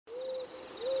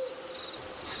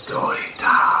Story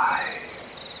time.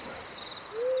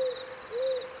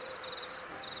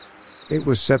 It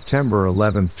was September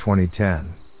 11th,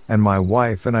 2010, and my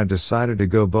wife and I decided to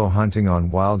go bow hunting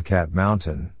on Wildcat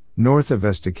Mountain, north of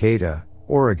Estacada,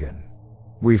 Oregon.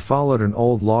 We followed an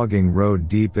old logging road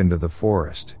deep into the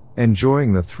forest,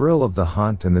 enjoying the thrill of the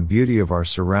hunt and the beauty of our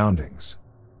surroundings.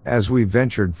 As we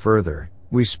ventured further,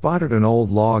 we spotted an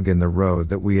old log in the road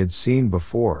that we had seen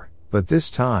before, but this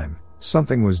time,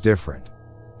 something was different.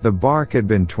 The bark had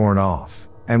been torn off,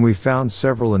 and we found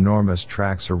several enormous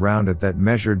tracks around it that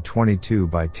measured 22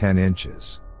 by 10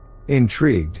 inches.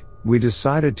 Intrigued, we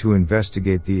decided to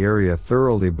investigate the area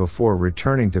thoroughly before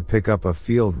returning to pick up a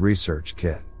field research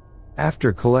kit.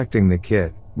 After collecting the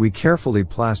kit, we carefully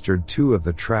plastered 2 of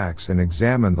the tracks and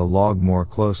examined the log more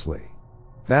closely.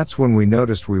 That's when we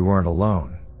noticed we weren't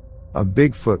alone. A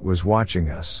Bigfoot was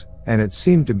watching us, and it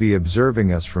seemed to be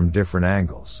observing us from different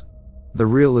angles. The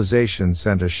realization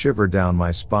sent a shiver down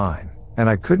my spine, and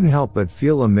I couldn't help but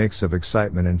feel a mix of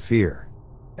excitement and fear.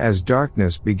 As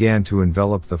darkness began to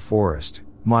envelop the forest,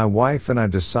 my wife and I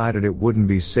decided it wouldn't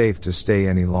be safe to stay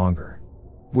any longer.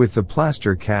 With the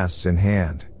plaster casts in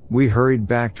hand, we hurried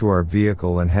back to our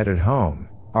vehicle and headed home,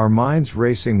 our minds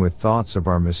racing with thoughts of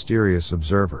our mysterious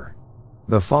observer.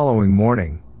 The following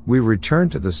morning, we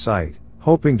returned to the site,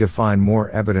 hoping to find more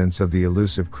evidence of the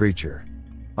elusive creature.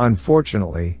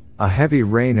 Unfortunately, a heavy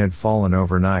rain had fallen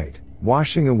overnight,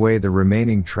 washing away the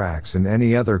remaining tracks and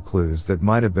any other clues that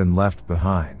might have been left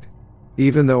behind.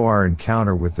 Even though our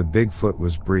encounter with the Bigfoot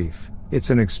was brief, it's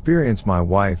an experience my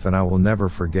wife and I will never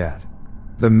forget.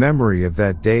 The memory of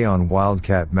that day on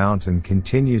Wildcat Mountain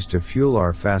continues to fuel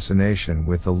our fascination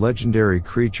with the legendary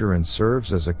creature and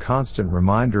serves as a constant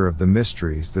reminder of the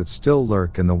mysteries that still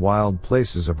lurk in the wild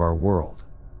places of our world.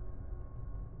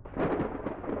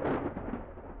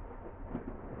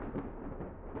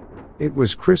 It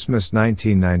was Christmas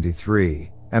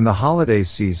 1993, and the holiday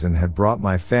season had brought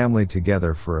my family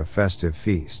together for a festive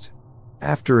feast.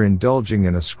 After indulging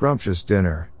in a scrumptious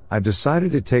dinner, I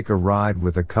decided to take a ride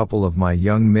with a couple of my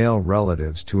young male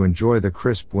relatives to enjoy the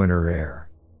crisp winter air.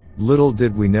 Little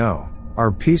did we know,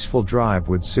 our peaceful drive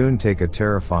would soon take a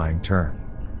terrifying turn.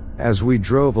 As we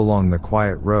drove along the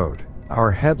quiet road, our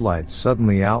headlights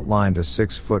suddenly outlined a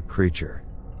 6-foot creature.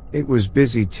 It was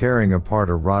busy tearing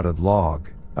apart a rotted log,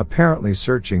 apparently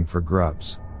searching for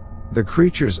grubs. The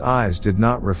creature's eyes did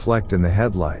not reflect in the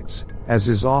headlights, as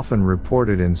is often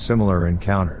reported in similar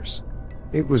encounters.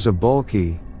 It was a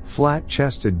bulky,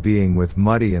 flat-chested being with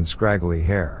muddy and scraggly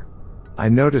hair. I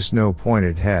noticed no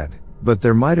pointed head, but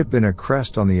there might have been a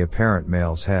crest on the apparent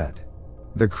male's head.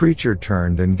 The creature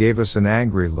turned and gave us an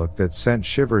angry look that sent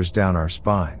shivers down our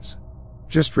spines.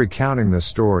 Just recounting the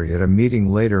story at a meeting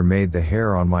later made the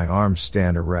hair on my arms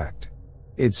stand erect.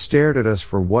 It stared at us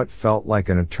for what felt like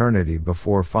an eternity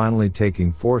before finally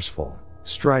taking forceful,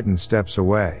 strident steps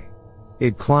away.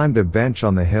 It climbed a bench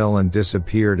on the hill and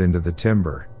disappeared into the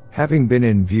timber, having been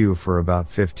in view for about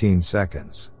 15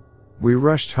 seconds. We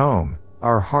rushed home,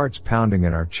 our hearts pounding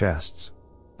in our chests.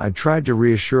 I tried to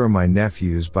reassure my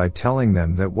nephews by telling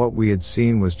them that what we had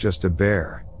seen was just a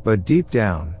bear, but deep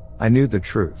down, I knew the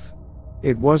truth.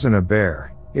 It wasn't a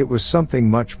bear, it was something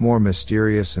much more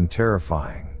mysterious and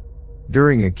terrifying.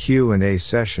 During a Q&A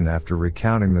session after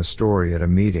recounting the story at a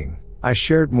meeting, I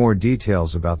shared more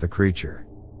details about the creature.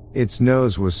 Its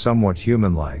nose was somewhat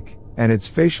human-like, and its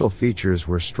facial features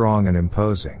were strong and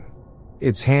imposing.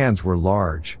 Its hands were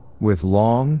large, with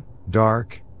long,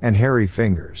 dark, and hairy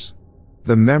fingers.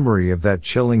 The memory of that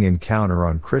chilling encounter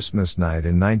on Christmas night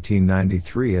in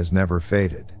 1993 has never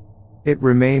faded. It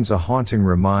remains a haunting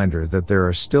reminder that there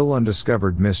are still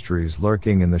undiscovered mysteries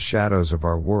lurking in the shadows of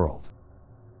our world.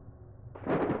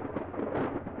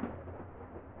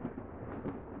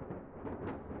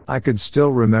 I could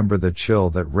still remember the chill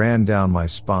that ran down my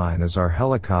spine as our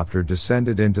helicopter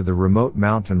descended into the remote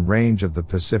mountain range of the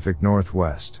Pacific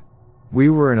Northwest. We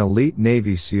were an elite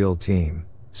Navy SEAL team,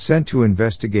 sent to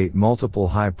investigate multiple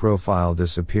high-profile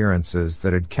disappearances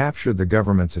that had captured the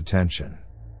government's attention.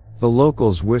 The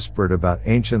locals whispered about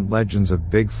ancient legends of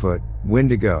Bigfoot,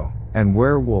 Wendigo, and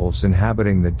werewolves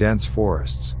inhabiting the dense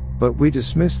forests, but we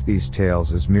dismissed these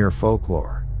tales as mere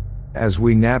folklore. As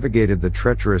we navigated the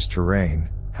treacherous terrain,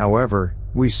 however,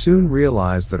 we soon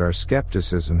realized that our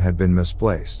skepticism had been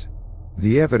misplaced.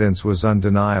 The evidence was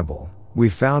undeniable. We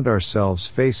found ourselves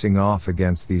facing off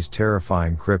against these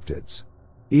terrifying cryptids.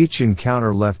 Each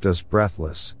encounter left us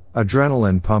breathless,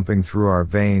 adrenaline pumping through our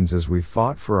veins as we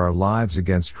fought for our lives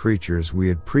against creatures we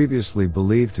had previously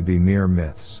believed to be mere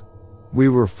myths. We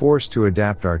were forced to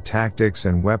adapt our tactics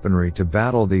and weaponry to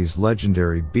battle these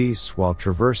legendary beasts while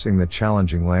traversing the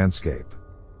challenging landscape.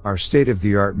 Our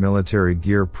state-of-the-art military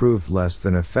gear proved less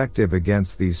than effective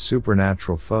against these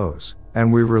supernatural foes,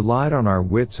 and we relied on our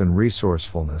wits and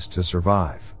resourcefulness to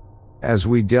survive. As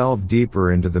we delved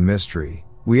deeper into the mystery,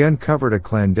 we uncovered a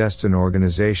clandestine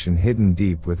organization hidden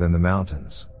deep within the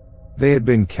mountains. They had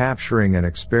been capturing and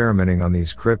experimenting on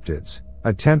these cryptids,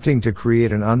 attempting to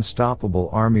create an unstoppable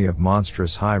army of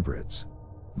monstrous hybrids.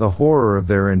 The horror of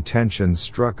their intentions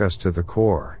struck us to the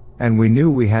core, and we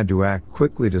knew we had to act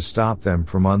quickly to stop them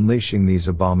from unleashing these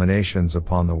abominations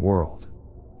upon the world.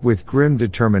 With grim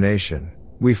determination,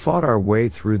 we fought our way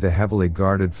through the heavily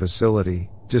guarded facility,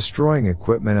 destroying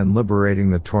equipment and liberating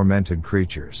the tormented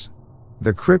creatures.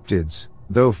 The cryptids,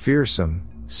 though fearsome,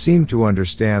 seemed to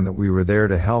understand that we were there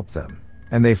to help them,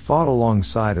 and they fought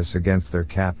alongside us against their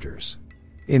captors.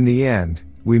 In the end,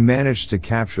 we managed to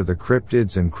capture the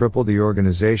cryptids and cripple the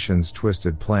organization's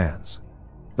twisted plans.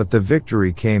 But the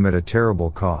victory came at a terrible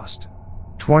cost.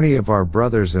 20 of our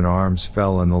brothers in arms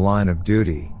fell in the line of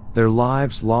duty, their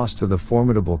lives lost to the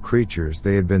formidable creatures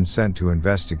they had been sent to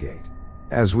investigate.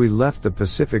 As we left the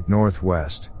Pacific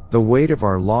Northwest, the weight of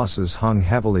our losses hung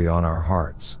heavily on our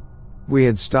hearts. We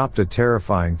had stopped a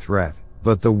terrifying threat,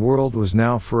 but the world was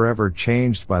now forever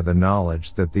changed by the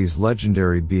knowledge that these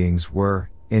legendary beings were,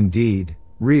 indeed,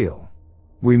 real.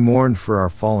 We mourned for our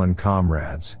fallen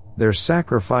comrades, their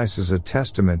sacrifices a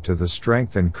testament to the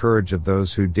strength and courage of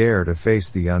those who dare to face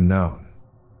the unknown.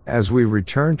 As we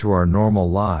returned to our normal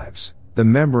lives, the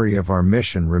memory of our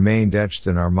mission remained etched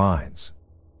in our minds.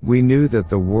 We knew that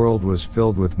the world was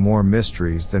filled with more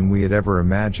mysteries than we had ever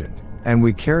imagined, and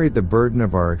we carried the burden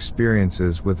of our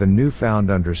experiences with a newfound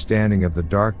understanding of the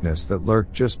darkness that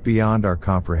lurked just beyond our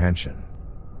comprehension.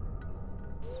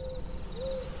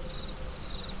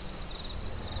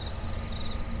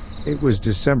 It was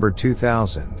December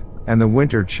 2000, and the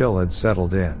winter chill had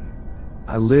settled in.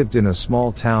 I lived in a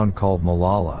small town called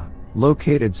Molalla,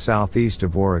 located southeast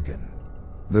of Oregon.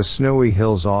 The snowy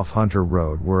hills off Hunter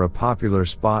Road were a popular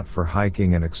spot for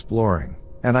hiking and exploring,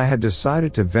 and I had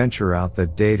decided to venture out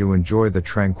that day to enjoy the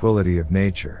tranquility of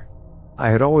nature. I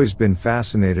had always been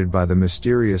fascinated by the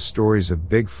mysterious stories of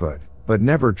Bigfoot, but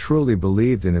never truly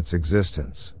believed in its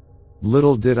existence.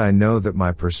 Little did I know that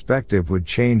my perspective would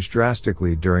change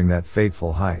drastically during that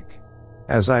fateful hike.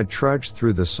 As I trudged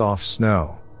through the soft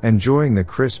snow, enjoying the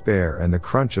crisp air and the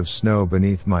crunch of snow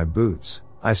beneath my boots,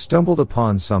 I stumbled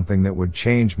upon something that would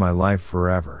change my life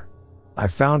forever. I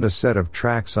found a set of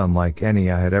tracks unlike any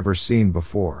I had ever seen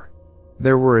before.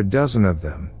 There were a dozen of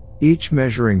them, each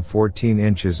measuring 14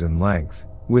 inches in length,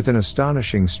 with an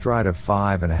astonishing stride of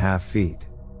 5.5 feet.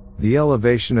 The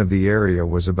elevation of the area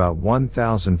was about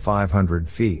 1,500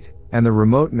 feet, and the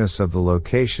remoteness of the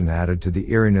location added to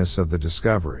the eeriness of the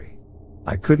discovery.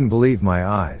 I couldn't believe my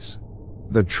eyes.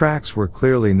 The tracks were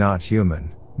clearly not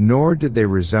human, nor did they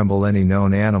resemble any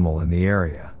known animal in the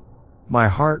area. My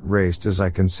heart raced as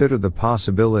I considered the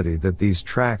possibility that these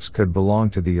tracks could belong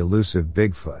to the elusive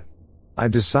Bigfoot. I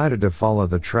decided to follow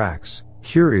the tracks,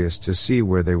 curious to see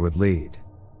where they would lead.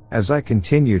 As I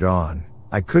continued on,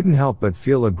 I couldn't help but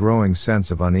feel a growing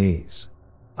sense of unease.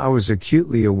 I was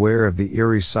acutely aware of the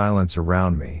eerie silence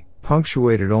around me,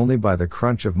 punctuated only by the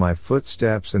crunch of my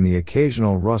footsteps and the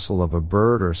occasional rustle of a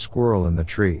bird or squirrel in the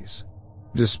trees.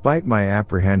 Despite my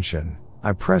apprehension,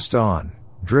 I pressed on,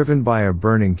 driven by a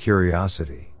burning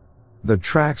curiosity. The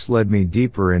tracks led me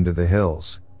deeper into the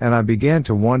hills, and I began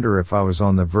to wonder if I was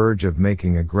on the verge of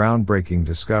making a groundbreaking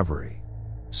discovery.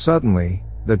 Suddenly,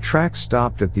 the tracks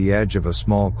stopped at the edge of a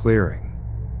small clearing.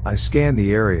 I scanned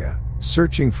the area,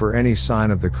 searching for any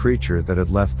sign of the creature that had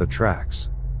left the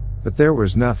tracks. But there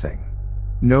was nothing.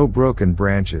 No broken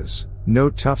branches,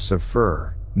 no tufts of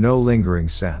fur, no lingering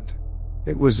scent.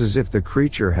 It was as if the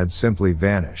creature had simply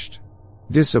vanished.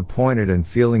 Disappointed and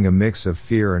feeling a mix of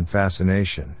fear and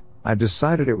fascination, I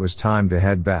decided it was time to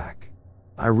head back.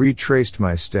 I retraced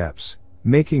my steps,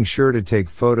 making sure to take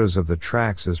photos of the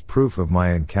tracks as proof of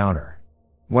my encounter.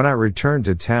 When I returned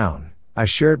to town, I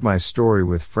shared my story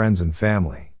with friends and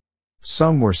family.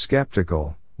 Some were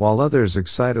skeptical, while others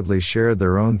excitedly shared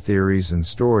their own theories and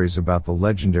stories about the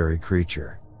legendary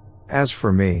creature. As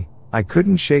for me, I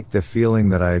couldn't shake the feeling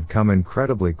that I had come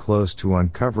incredibly close to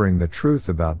uncovering the truth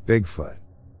about Bigfoot.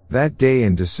 That day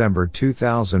in December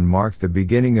 2000 marked the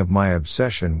beginning of my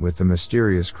obsession with the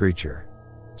mysterious creature.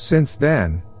 Since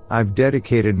then, I've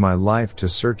dedicated my life to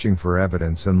searching for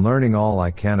evidence and learning all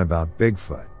I can about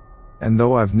Bigfoot. And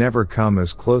though I've never come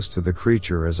as close to the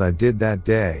creature as I did that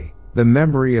day, the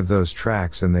memory of those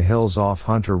tracks in the hills off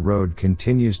Hunter Road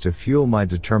continues to fuel my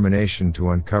determination to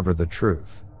uncover the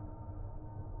truth.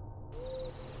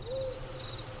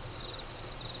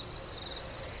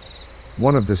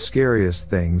 One of the scariest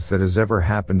things that has ever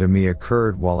happened to me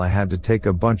occurred while I had to take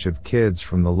a bunch of kids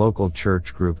from the local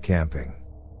church group camping.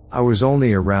 I was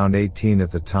only around 18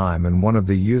 at the time and one of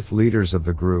the youth leaders of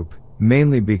the group,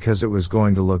 mainly because it was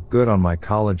going to look good on my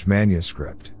college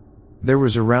manuscript. There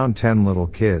was around 10 little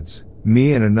kids,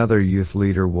 me and another youth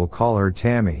leader, we'll call her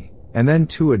Tammy, and then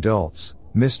 2 adults,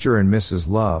 Mr. and Mrs.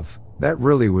 Love, that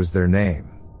really was their name.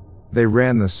 They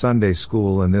ran the Sunday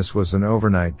school and this was an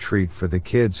overnight treat for the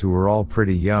kids who were all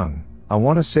pretty young, I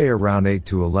want to say around 8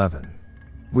 to 11.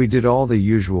 We did all the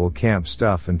usual camp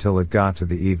stuff until it got to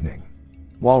the evening.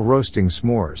 While roasting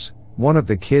s'mores, one of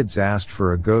the kids asked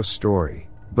for a ghost story,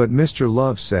 but Mr.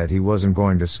 Love said he wasn't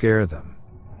going to scare them.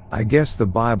 I guess the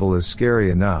Bible is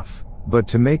scary enough, but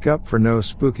to make up for no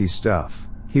spooky stuff,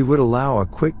 he would allow a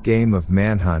quick game of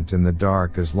manhunt in the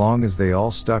dark as long as they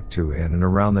all stuck to in and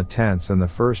around the tents and the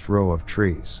first row of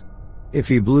trees. If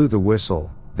he blew the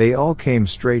whistle, they all came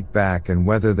straight back and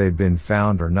whether they'd been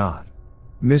found or not.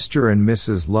 Mr. and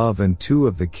Mrs. Love and 2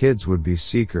 of the kids would be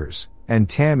seekers, and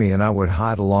Tammy and I would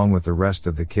hide along with the rest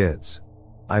of the kids.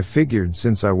 I figured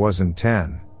since I wasn't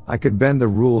 10, I could bend the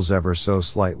rules ever so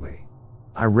slightly.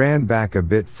 I ran back a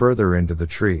bit further into the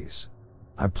trees.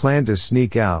 I planned to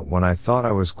sneak out when I thought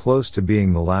I was close to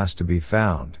being the last to be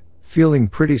found, feeling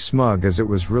pretty smug as it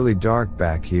was really dark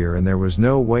back here and there was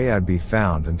no way I'd be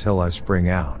found until I sprang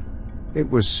out. It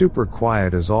was super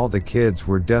quiet as all the kids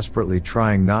were desperately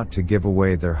trying not to give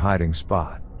away their hiding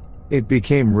spot. It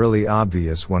became really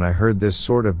obvious when I heard this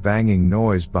sort of banging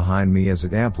noise behind me as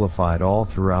it amplified all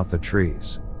throughout the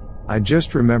trees. I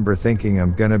just remember thinking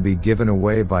I'm gonna be given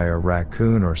away by a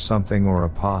raccoon or something or a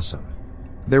possum.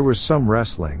 There was some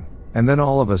wrestling, and then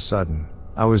all of a sudden,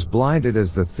 I was blinded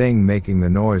as the thing making the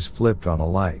noise flipped on a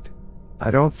light. I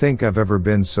don't think I've ever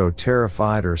been so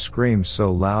terrified or screamed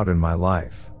so loud in my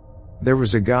life. There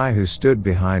was a guy who stood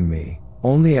behind me,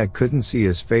 only I couldn't see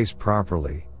his face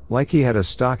properly, like he had a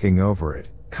stocking over it,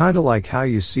 kinda like how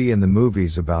you see in the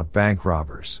movies about bank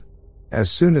robbers.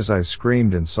 As soon as I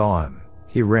screamed and saw him,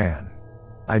 he ran.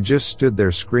 I just stood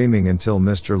there screaming until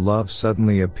Mr. Love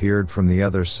suddenly appeared from the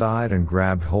other side and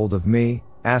grabbed hold of me,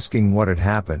 asking what had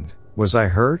happened. Was I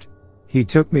hurt? He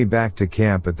took me back to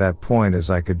camp at that point as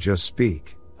I could just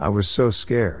speak. I was so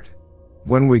scared.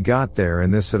 When we got there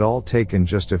and this had all taken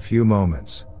just a few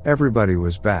moments, everybody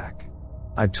was back.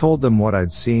 I told them what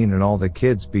I'd seen and all the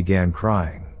kids began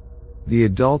crying. The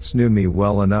adults knew me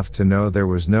well enough to know there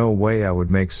was no way I would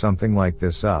make something like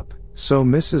this up. So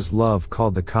Mrs. Love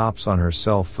called the cops on her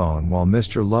cell phone while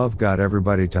Mr. Love got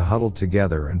everybody to huddle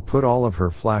together and put all of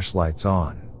her flashlights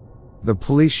on. The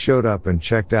police showed up and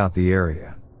checked out the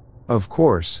area. Of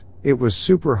course, it was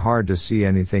super hard to see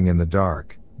anything in the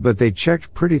dark, but they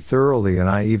checked pretty thoroughly and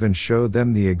I even showed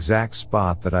them the exact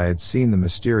spot that I had seen the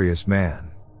mysterious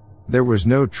man. There was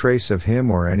no trace of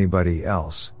him or anybody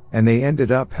else, and they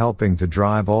ended up helping to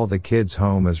drive all the kids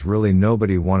home as really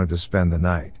nobody wanted to spend the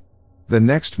night. The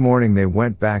next morning they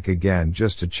went back again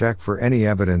just to check for any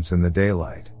evidence in the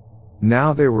daylight.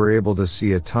 Now they were able to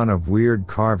see a ton of weird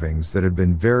carvings that had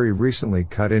been very recently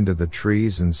cut into the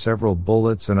trees and several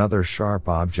bullets and other sharp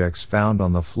objects found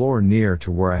on the floor near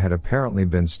to where I had apparently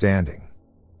been standing.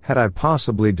 Had I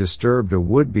possibly disturbed a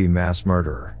would-be mass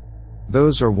murderer?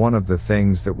 Those are one of the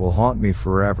things that will haunt me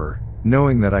forever,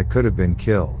 knowing that I could have been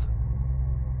killed.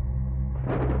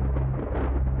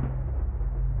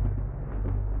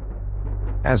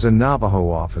 As a Navajo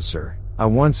officer, I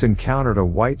once encountered a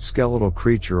white skeletal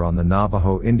creature on the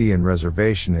Navajo Indian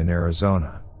Reservation in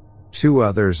Arizona. 2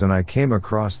 others and I came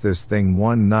across this thing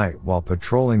one night while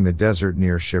patrolling the desert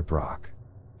near Shiprock.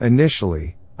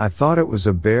 Initially, I thought it was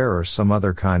a bear or some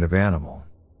other kind of animal.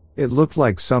 It looked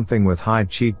like something with high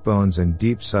cheekbones and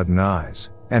deep sudden eyes,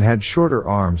 and had shorter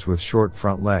arms with short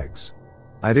front legs.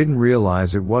 I didn't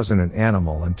realize it wasn't an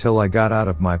animal until I got out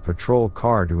of my patrol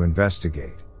car to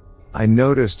investigate. I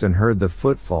noticed and heard the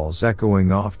footfalls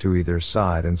echoing off to either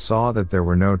side and saw that there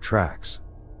were no tracks.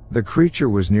 The creature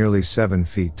was nearly 7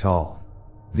 feet tall.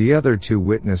 The other 2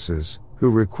 witnesses, who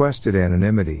requested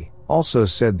anonymity, also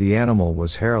said the animal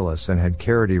was hairless and had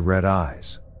carroty red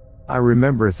eyes. I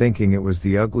remember thinking it was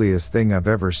the ugliest thing I've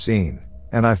ever seen,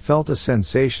 and I felt a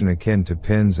sensation akin to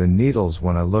pins and needles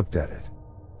when I looked at it.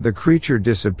 The creature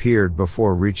disappeared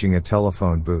before reaching a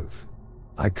telephone booth.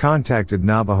 I contacted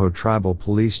Navajo Tribal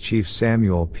Police Chief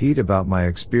Samuel Pete about my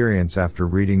experience after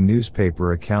reading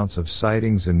newspaper accounts of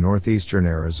sightings in northeastern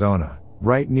Arizona,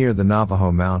 right near the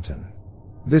Navajo Mountain.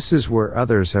 This is where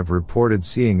others have reported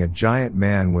seeing a giant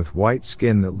man with white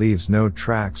skin that leaves no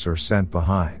tracks or scent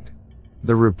behind.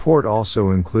 The report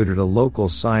also included a local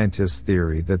scientist's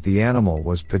theory that the animal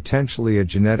was potentially a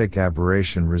genetic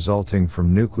aberration resulting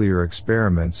from nuclear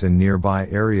experiments in nearby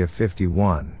Area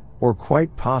 51, or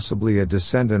quite possibly a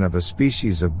descendant of a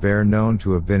species of bear known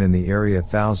to have been in the area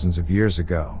thousands of years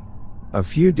ago. A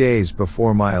few days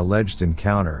before my alleged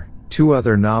encounter, 2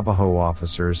 other Navajo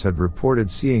officers had reported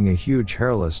seeing a huge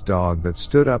hairless dog that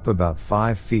stood up about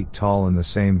 5 feet tall in the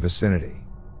same vicinity.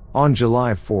 On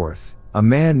July 4th, a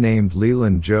man named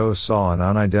Leland Joe saw an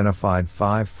unidentified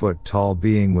 5-foot-tall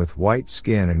being with white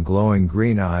skin and glowing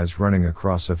green eyes running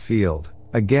across a field,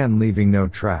 again leaving no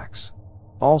tracks.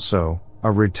 Also,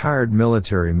 a retired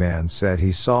military man said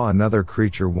he saw another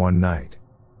creature one night.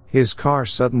 His car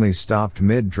suddenly stopped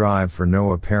mid-drive for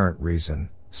no apparent reason,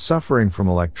 suffering from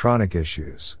electronic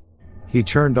issues. He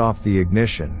turned off the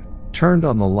ignition, turned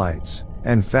on the lights,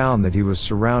 and found that he was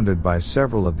surrounded by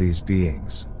several of these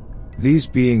beings. These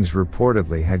beings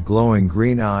reportedly had glowing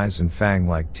green eyes and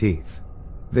fang-like teeth.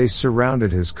 They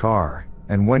surrounded his car,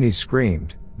 and when he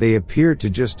screamed, they appeared to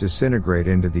just disintegrate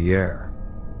into the air.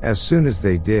 As soon as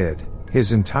they did,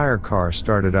 his entire car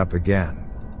started up again,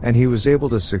 and he was able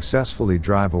to successfully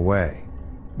drive away.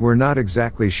 We're not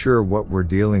exactly sure what we're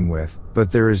dealing with,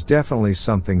 but there is definitely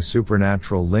something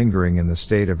supernatural lingering in the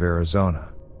state of Arizona.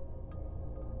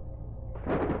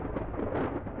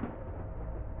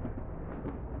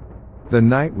 The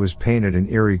night was painted in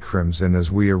eerie crimson as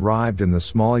we arrived in the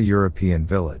small European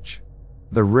village.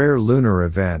 The rare lunar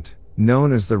event,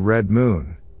 known as the Red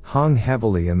Moon, hung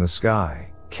heavily in the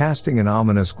sky, casting an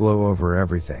ominous glow over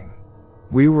everything.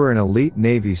 We were an elite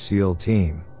Navy SEAL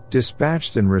team,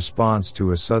 dispatched in response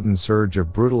to a sudden surge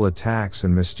of brutal attacks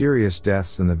and mysterious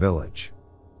deaths in the village.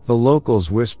 The locals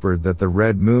whispered that the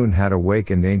Red Moon had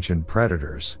awakened ancient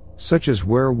predators, such as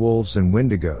werewolves and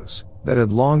wendigos, that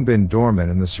had long been dormant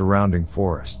in the surrounding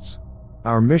forests.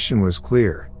 Our mission was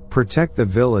clear: protect the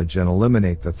village and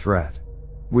eliminate the threat.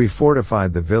 We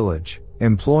fortified the village,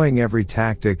 employing every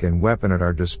tactic and weapon at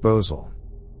our disposal.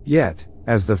 Yet,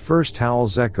 as the first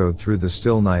howls echoed through the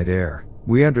still night air,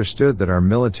 we understood that our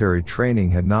military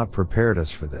training had not prepared us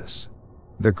for this.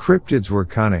 The cryptids were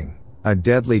cunning, a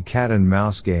deadly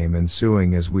cat-and-mouse game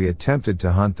ensuing as we attempted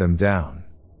to hunt them down.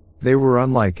 They were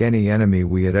unlike any enemy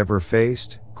we had ever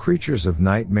faced, creatures of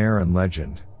nightmare and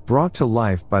legend, brought to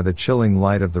life by the chilling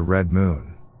light of the Red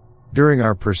Moon. During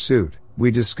our pursuit,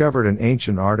 we discovered an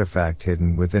ancient artifact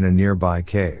hidden within a nearby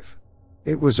cave.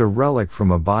 It was a relic from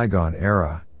a bygone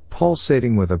era,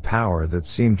 pulsating with a power that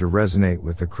seemed to resonate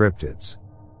with the cryptids.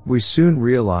 We soon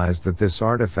realized that this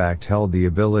artifact held the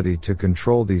ability to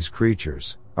control these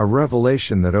creatures, a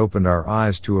revelation that opened our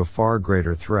eyes to a far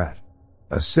greater threat.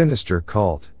 A sinister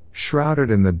cult, shrouded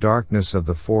in the darkness of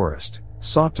the forest,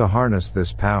 sought to harness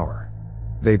this power.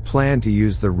 They planned to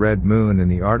use the Red Moon and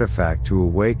the artifact to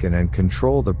awaken and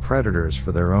control the predators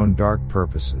for their own dark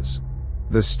purposes.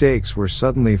 The stakes were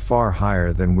suddenly far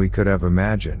higher than we could have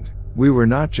imagined. We were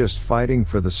not just fighting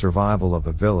for the survival of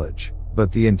a village,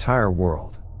 but the entire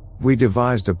world. We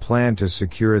devised a plan to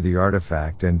secure the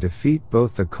artifact and defeat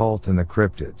both the cult and the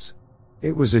cryptids.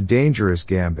 It was a dangerous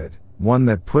gambit, one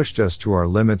that pushed us to our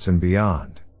limits and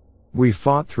beyond. We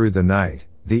fought through the night,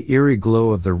 the eerie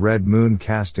glow of the Red Moon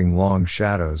casting long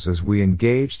shadows as we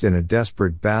engaged in a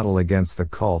desperate battle against the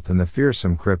cult and the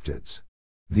fearsome cryptids.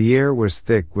 The air was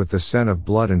thick with the scent of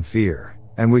blood and fear,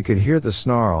 and we could hear the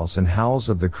snarls and howls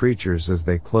of the creatures as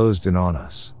they closed in on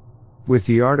us. With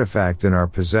the artifact in our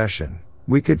possession,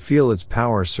 we could feel its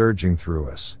power surging through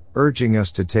us, urging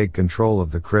us to take control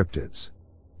of the cryptids.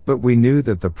 But we knew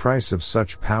that the price of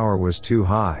such power was too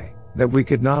high, that we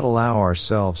could not allow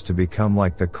ourselves to become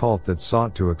like the cult that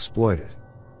sought to exploit it.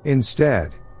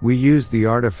 Instead, we used the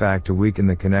artifact to weaken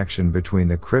the connection between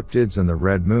the cryptids and the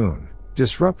Red Moon,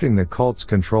 disrupting the cult's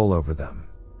control over them.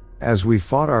 As we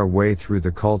fought our way through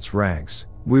the cult's ranks,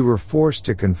 we were forced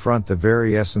to confront the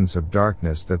very essence of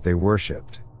darkness that they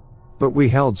worshipped. But we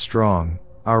held strong,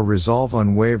 our resolve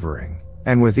unwavering,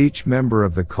 and with each member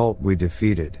of the cult we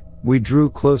defeated, we drew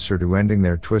closer to ending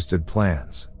their twisted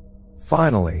plans.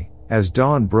 Finally, as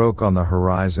dawn broke on the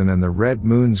horizon and the Red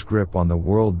Moon's grip on the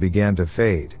world began to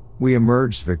fade, we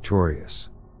emerged victorious.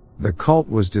 The cult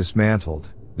was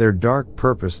dismantled, their dark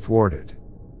purpose thwarted.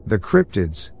 The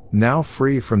cryptids, now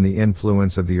free from the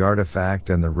influence of the artifact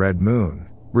and the Red Moon,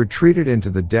 retreated into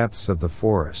the depths of the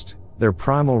forest, their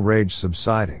primal rage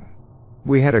subsiding.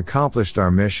 We had accomplished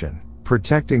our mission,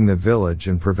 protecting the village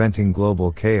and preventing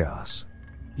global chaos.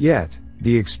 Yet,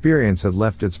 the experience had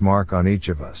left its mark on each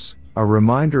of us, a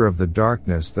reminder of the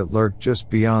darkness that lurked just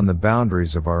beyond the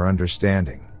boundaries of our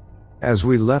understanding. As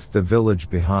we left the village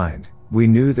behind, we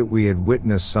knew that we had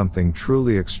witnessed something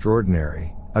truly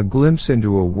extraordinary, a glimpse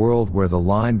into a world where the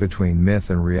line between myth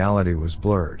and reality was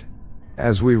blurred.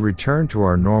 As we returned to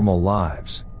our normal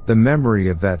lives, the memory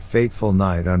of that fateful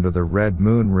night under the red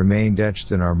moon remained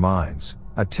etched in our minds,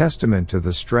 a testament to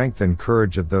the strength and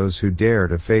courage of those who dare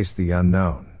to face the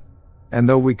unknown. And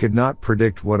though we could not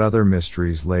predict what other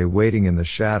mysteries lay waiting in the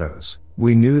shadows,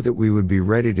 we knew that we would be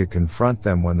ready to confront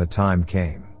them when the time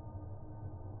came.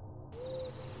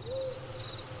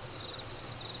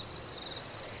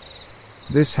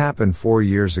 This happened 4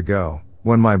 years ago,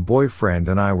 when my boyfriend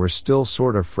and I were still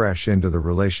sort of fresh into the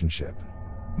relationship.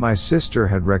 My sister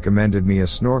had recommended me a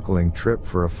snorkeling trip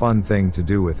for a fun thing to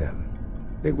do with him.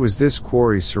 It was this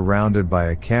quarry surrounded by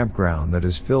a campground that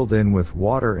is filled in with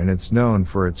water, and it's known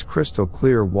for its crystal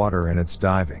clear water and its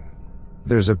diving.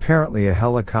 There's apparently a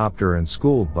helicopter and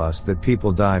school bus that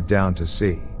people dive down to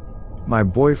see. My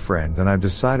boyfriend and I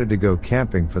decided to go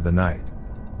camping for the night.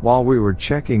 While we were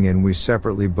checking in, we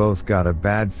separately both got a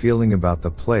bad feeling about the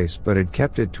place, but had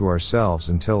kept it to ourselves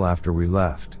until after we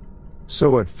left.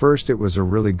 So at first it was a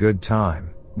really good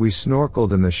time. We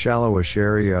snorkeled in the shallowish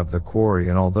area of the quarry,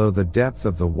 and although the depth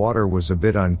of the water was a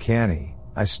bit uncanny,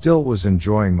 I still was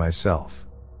enjoying myself.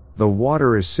 The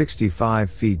water is 65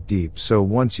 feet deep, so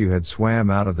once you had swam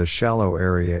out of the shallow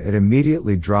area, it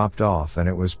immediately dropped off and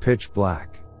it was pitch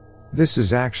black. This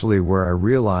is actually where I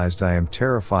realized I am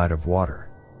terrified of water.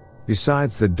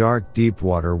 Besides the dark deep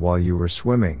water while you were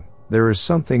swimming, there is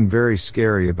something very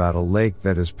scary about a lake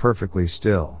that is perfectly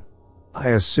still. I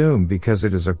assume because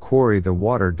it is a quarry the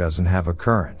water doesn't have a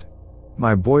current.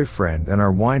 My boyfriend and I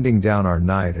are winding down our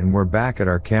night, and we're back at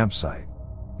our campsite.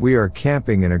 We are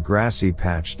camping in a grassy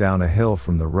patch down a hill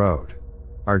from the road.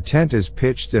 Our tent is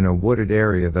pitched in a wooded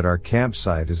area that our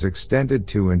campsite is extended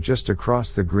to, and just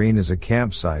across the green is a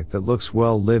campsite that looks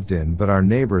well lived in, but our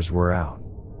neighbors were out.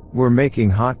 We're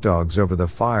making hot dogs over the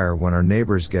fire when our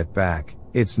neighbors get back.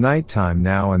 It's nighttime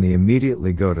now and they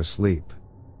immediately go to sleep.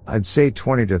 I'd say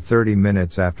 20 to 30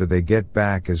 minutes after they get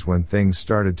back is when things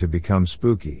started to become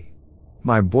spooky.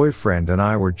 My boyfriend and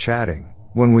I were chatting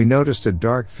when we noticed a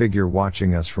dark figure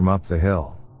watching us from up the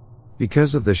hill.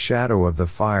 Because of the shadow of the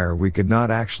fire, we could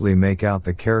not actually make out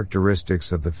the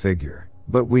characteristics of the figure,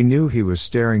 but we knew he was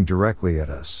staring directly at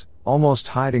us, almost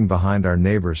hiding behind our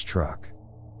neighbor's truck.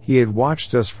 He had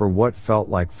watched us for what felt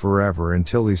like forever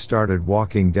until he started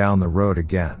walking down the road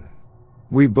again.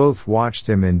 We both watched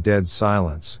him in dead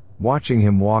silence, watching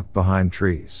him walk behind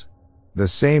trees. The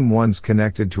same ones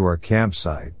connected to our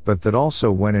campsite, but that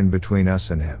also went in between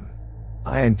us and him.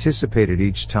 I anticipated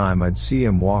each time I'd see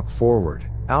him walk forward,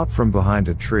 out from behind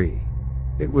a tree.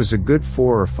 It was a good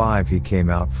 4 or 5 he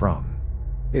came out from.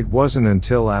 It wasn't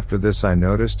until after this I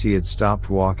noticed he had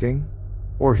stopped walking,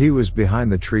 or he was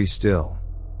behind the tree still.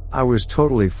 I was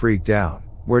totally freaked out.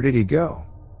 Where did he go?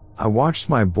 I watched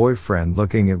my boyfriend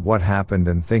looking at what happened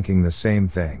and thinking the same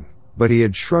thing, but he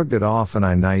had shrugged it off and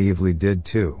I naively did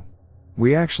too.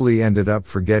 We actually ended up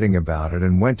forgetting about it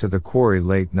and went to the quarry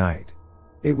late night.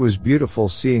 It was beautiful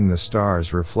seeing the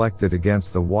stars reflected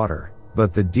against the water,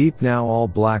 but the deep now all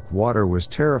black water was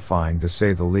terrifying to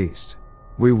say the least.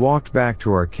 We walked back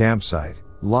to our campsite,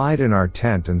 lied in our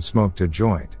tent and smoked a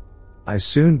joint. I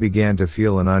soon began to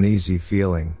feel an uneasy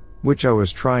feeling, which I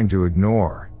was trying to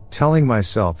ignore, telling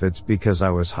myself it's because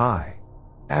I was high.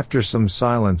 After some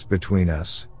silence between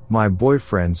us, my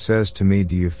boyfriend says to me,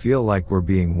 "Do you feel like we're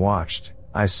being watched?"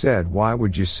 I said, "Why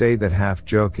would you say that?" half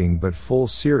joking but full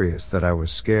serious that I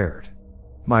was scared.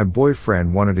 My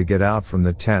boyfriend wanted to get out from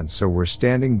the tent, so we're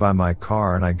standing by my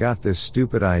car and I got this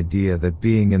stupid idea that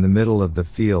being in the middle of the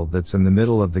field that's in the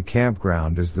middle of the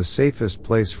campground is the safest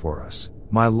place for us.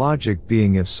 My logic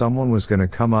being if someone was going to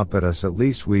come up at us, at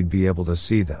least we'd be able to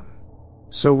see them.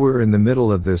 So we're in the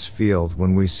middle of this field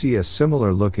when we see a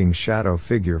similar looking shadow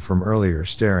figure from earlier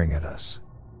staring at us.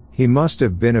 He must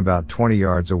have been about 20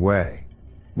 yards away.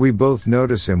 We both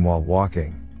notice him while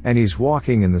walking, and he's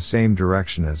walking in the same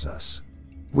direction as us.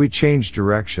 We change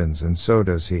directions and so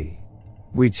does he.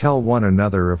 We tell one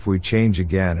another if we change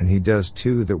again, and he does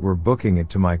too, that we're booking it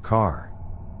to my car.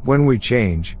 When we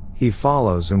change, he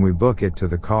follows and we book it to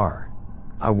the car.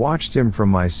 I watched him from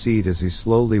my seat as he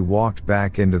slowly walked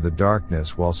back into the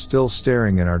darkness while still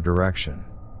staring in our direction.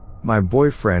 My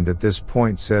boyfriend at this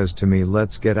point says to me,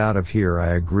 "Let's get out of here."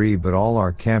 I agree, but all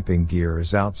our camping gear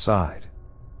is outside.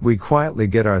 We quietly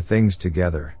get our things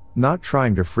together, not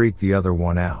trying to freak the other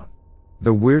one out.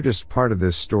 The weirdest part of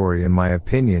this story, in my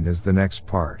opinion, is the next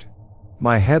part.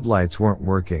 My headlights weren't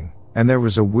working, and there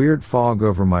was a weird fog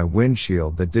over my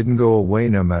windshield that didn't go away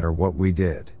no matter what we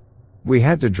did. We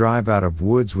had to drive out of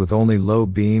woods with only low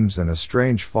beams and a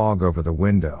strange fog over the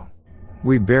window.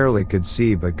 We barely could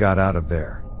see but got out of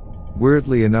there.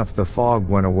 Weirdly enough, the fog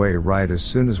went away right as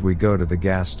soon as we go to the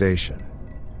gas station.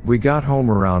 We got home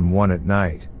around 1 at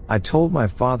night. I told my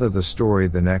father the story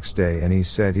the next day and he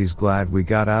said he's glad we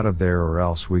got out of there or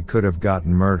else we could have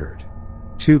gotten murdered.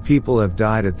 2 people have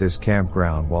died at this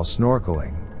campground while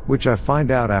snorkeling, which I find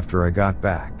out after I got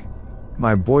back.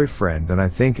 My boyfriend and I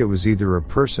think it was either a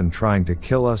person trying to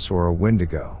kill us or a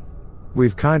Wendigo.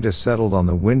 We've kinda settled on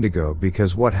the Wendigo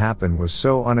because what happened was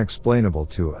so unexplainable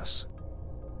to us.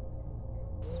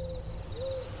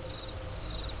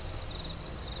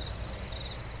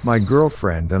 My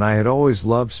girlfriend and I had always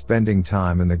loved spending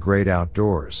time in the great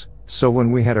outdoors, so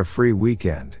when we had a free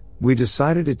weekend, we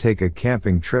decided to take a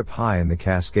camping trip high in the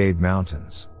Cascade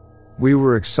Mountains. We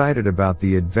were excited about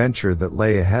the adventure that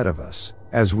lay ahead of us,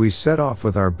 as we set off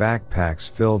with our backpacks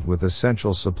filled with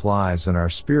essential supplies and our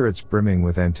spirits brimming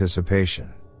with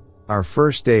anticipation. Our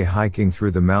first day hiking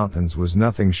through the mountains was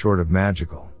nothing short of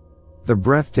magical. The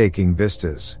breathtaking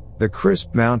vistas, the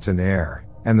crisp mountain air,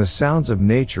 and the sounds of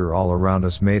nature all around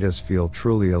us made us feel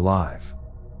truly alive.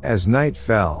 As night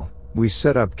fell, we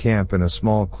set up camp in a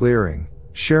small clearing,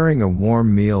 sharing a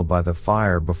warm meal by the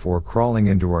fire before crawling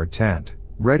into our tent,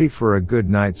 ready for a good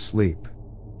night's sleep.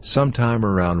 Sometime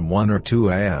around 1 or 2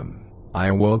 a.m., I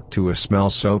awoke to a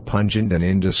smell so pungent and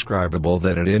indescribable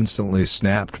that it instantly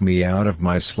snapped me out of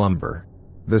my slumber.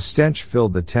 The stench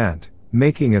filled the tent,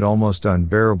 making it almost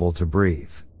unbearable to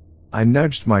breathe. I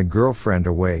nudged my girlfriend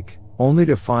awake, only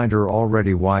to find her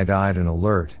already wide-eyed and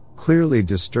alert, clearly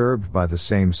disturbed by the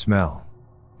same smell.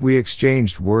 We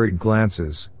exchanged worried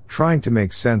glances, trying to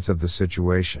make sense of the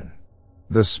situation.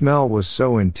 The smell was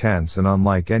so intense and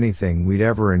unlike anything we'd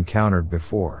ever encountered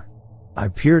before. I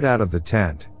peered out of the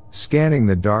tent, scanning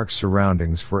the dark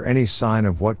surroundings for any sign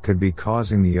of what could be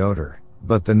causing the odor,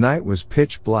 but the night was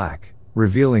pitch black,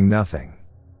 revealing nothing.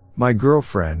 My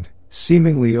girlfriend,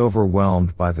 seemingly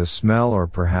overwhelmed by the smell or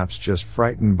perhaps just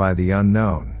frightened by the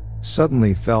unknown,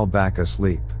 suddenly fell back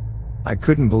asleep. I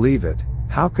couldn't believe it.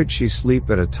 How could she sleep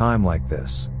at a time like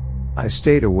this? I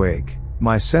stayed awake,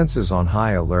 my senses on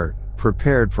high alert,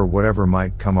 prepared for whatever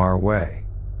might come our way.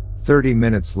 30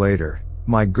 minutes later,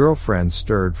 my girlfriend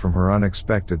stirred from her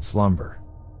unexpected slumber.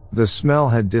 The smell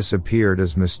had disappeared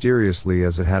as mysteriously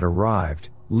as it had arrived,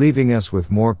 leaving us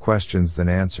with more questions than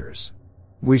answers.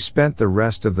 We spent the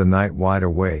rest of the night wide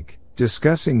awake,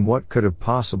 discussing what could have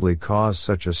possibly caused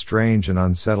such a strange and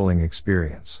unsettling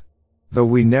experience. Though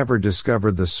we never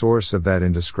discovered the source of that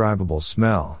indescribable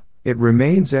smell, it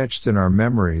remains etched in our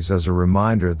memories as a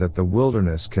reminder that the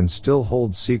wilderness can still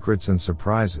hold secrets and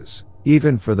surprises,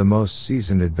 even for the most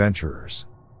seasoned adventurers.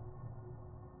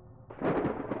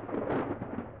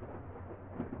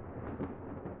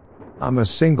 I'm a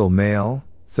single male,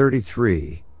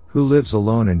 33, who lives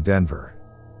alone in Denver.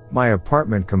 My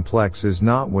apartment complex is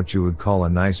not what you would call a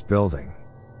nice building.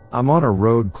 I'm on a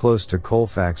road close to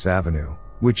Colfax Avenue,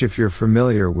 which if you're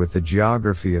familiar with the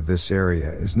geography of this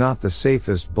area is not the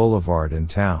safest boulevard in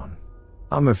town.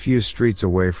 I'm a few streets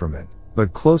away from it,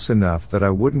 but close enough that I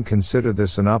wouldn't consider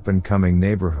this an up-and-coming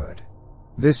neighborhood.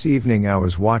 This evening I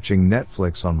was watching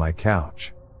Netflix on my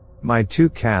couch. My 2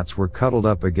 cats were cuddled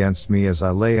up against me as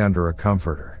I lay under a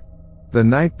comforter. The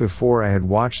night before I had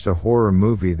watched a horror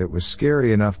movie that was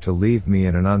scary enough to leave me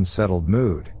in an unsettled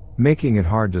mood, making it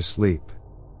hard to sleep.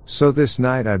 So this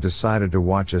night I decided to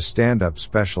watch a stand-up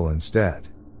special instead.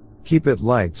 Keep it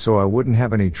light so I wouldn't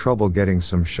have any trouble getting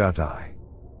some shut-eye.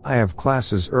 I have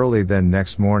classes early then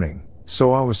next morning,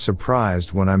 so I was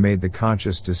surprised when I made the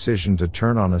conscious decision to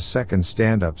turn on a second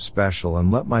stand-up special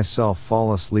and let myself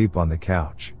fall asleep on the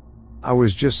couch. I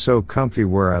was just so comfy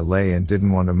where I lay and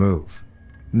didn't want to move.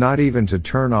 Not even to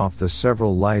turn off the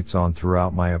several lights on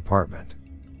throughout my apartment.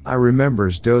 I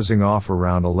remembers dozing off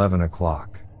around 11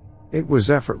 o'clock. It was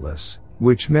effortless,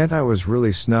 which meant I was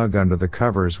really snug under the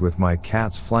covers with my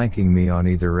cats flanking me on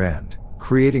either end,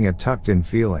 creating a tucked-in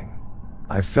feeling.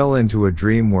 I fell into a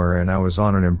dream wherein I was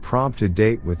on an impromptu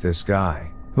date with this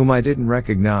guy, whom I didn't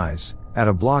recognize, at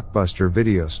a Blockbuster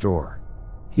video store.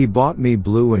 He bought me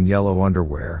blue and yellow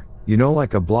underwear,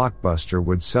 like a Blockbuster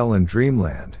would sell in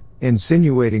Dreamland,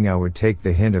 insinuating I would take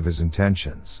the hint of his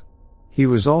intentions. He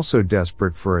was also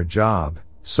desperate for a job,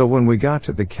 so when we got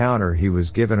to the counter he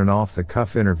was given an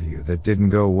off-the-cuff interview that didn't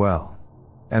go well.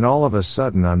 And all of a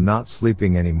sudden I'm not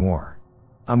sleeping anymore.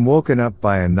 I'm woken up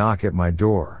by a knock at my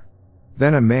door.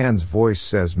 Then a man's voice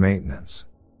says maintenance.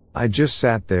 I just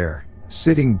sat there,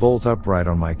 sitting bolt upright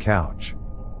on my couch.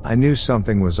 I knew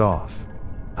something was off.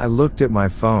 I looked at my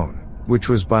phone, which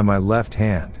was by my left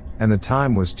hand, and the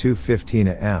time was 2:15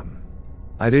 a.m.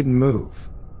 I didn't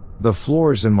move. The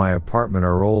floors in my apartment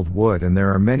are old wood and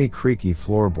there are many creaky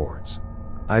floorboards.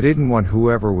 I didn't want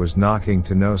whoever was knocking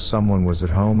to know someone was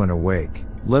at home and awake,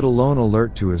 let alone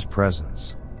alert to his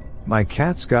presence. My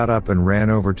cats got up and ran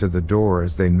over to the door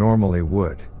as they normally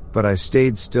would, but I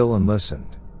stayed still and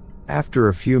listened. After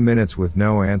a few minutes with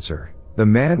no answer, the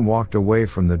man walked away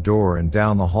from the door and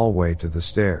down the hallway to the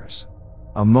stairs.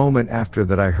 A moment after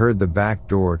that I heard the back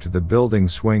door to the building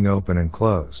swing open and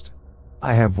closed.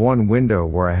 I have one window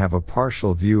where I have a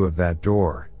partial view of that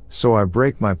door, so I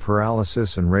break my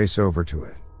paralysis and race over to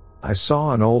it. I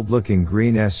saw an old-looking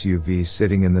green SUV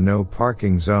sitting in the no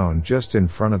parking zone just in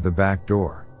front of the back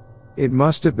door. It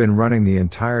must have been running the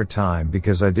entire time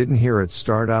because I didn't hear it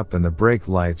start up and the brake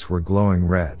lights were glowing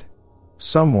red.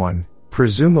 Someone,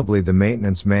 presumably the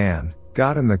maintenance man,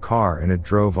 got in the car and it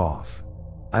drove off.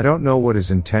 I don't know what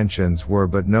his intentions were,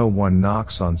 but no one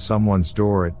knocks on someone's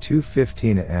door at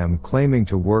 2:15 a.m. claiming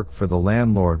to work for the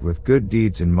landlord with good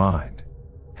deeds in mind.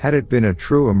 Had it been a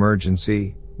true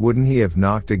emergency, wouldn't he have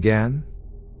knocked again?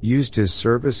 Used his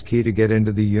service key to get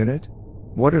into the unit?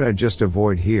 What did I just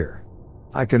avoid here?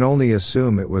 I can only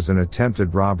assume it was an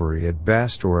attempted robbery at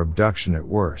best or abduction at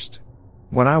worst.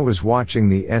 When I was watching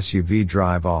the SUV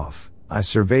drive off, I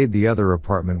surveyed the other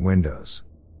apartment windows.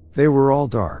 They were all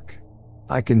dark.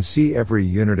 I can see every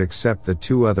unit except the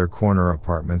two other corner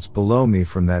apartments below me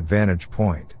from that vantage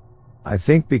point. I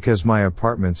think because my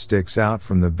apartment sticks out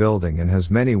from the building and has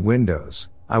many windows,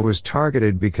 I was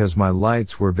targeted because my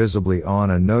lights were visibly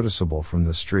on and noticeable from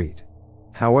the street.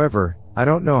 However, I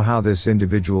don't know how this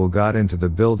individual got into the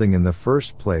building in the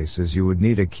first place, as you would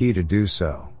need a key to do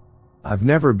so. I've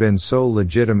never been so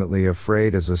legitimately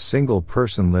afraid as a single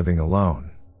person living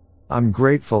alone. I'm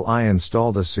grateful I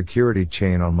installed a security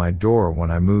chain on my door when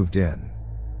I moved in.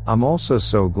 I'm also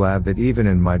so glad that even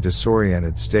in my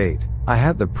disoriented state, I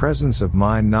had the presence of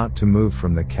mind not to move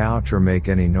from the couch or make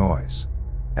any noise.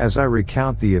 As I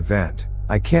recount the event,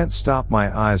 I can't stop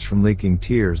my eyes from leaking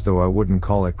tears, though I wouldn't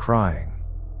call it crying.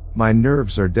 My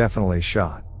nerves are definitely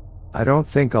shot. I don't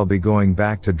think I'll be going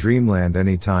back to dreamland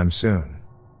anytime soon.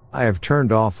 I have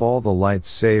turned off all the lights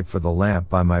save for the lamp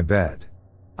by my bed.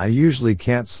 I usually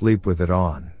can't sleep with it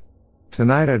on.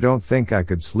 Tonight I don't think I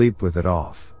could sleep with it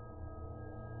off.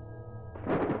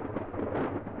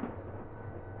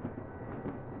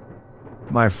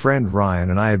 My friend Ryan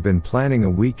and I had been planning a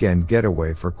weekend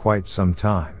getaway for quite some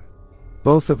time.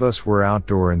 Both of us were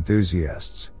outdoor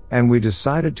enthusiasts, and we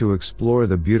decided to explore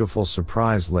the beautiful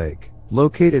Surprise Lake,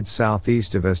 located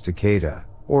southeast of Estacada,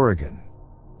 Oregon.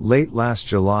 Late last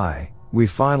July, we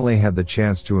finally had the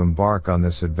chance to embark on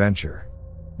this adventure.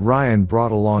 Ryan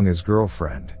brought along his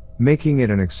girlfriend, making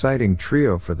it an exciting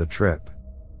trio for the trip.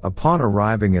 Upon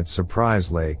arriving at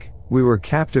Surprise Lake, we were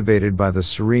captivated by the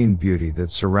serene beauty that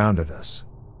surrounded us.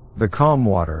 The calm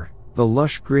water, the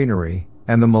lush greenery,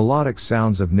 and the melodic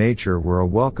sounds of nature were a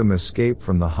welcome escape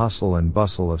from the hustle and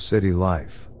bustle of city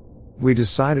life. We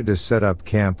decided to set up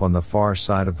camp on the far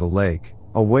side of the lake,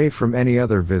 away from any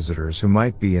other visitors who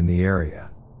might be in the area.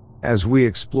 As we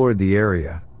explored the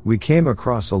area, we came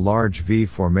across a large V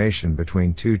formation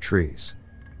between two trees.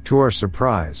 To our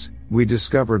surprise, we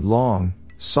discovered long,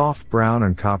 soft brown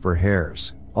and copper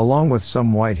hairs, along with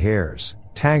some white hairs,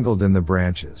 tangled in the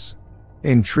branches.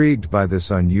 Intrigued by this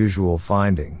unusual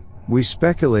finding, we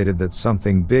speculated that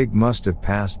something big must have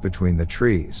passed between the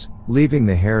trees, leaving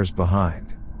the hairs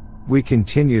behind. We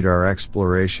continued our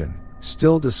exploration,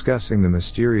 still discussing the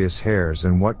mysterious hairs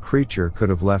and what creature could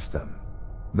have left them.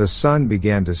 The sun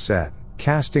began to set,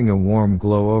 casting a warm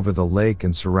glow over the lake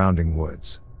and surrounding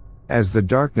woods. As the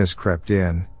darkness crept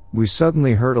in, we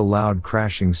suddenly heard a loud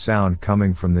crashing sound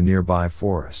coming from the nearby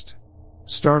forest.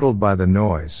 Startled by the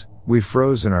noise, we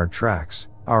froze in our tracks,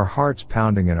 our hearts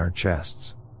pounding in our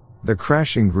chests. The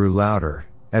crashing grew louder,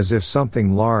 as if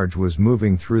something large was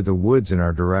moving through the woods in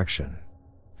our direction.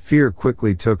 Fear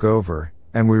quickly took over,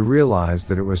 and we realized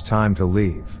that it was time to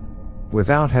leave.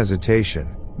 Without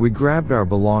hesitation, we grabbed our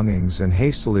belongings and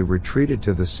hastily retreated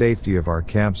to the safety of our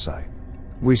campsite.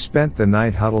 We spent the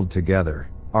night huddled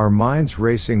together, our minds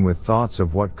racing with thoughts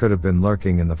of what could have been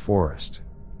lurking in the forest.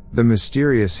 The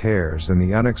mysterious hairs and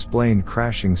the unexplained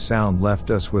crashing sound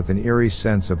left us with an eerie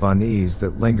sense of unease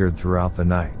that lingered throughout the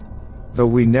night. Though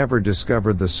we never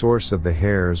discovered the source of the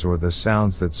hairs or the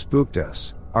sounds that spooked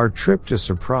us, our trip to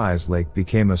Surprise Lake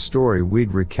became a story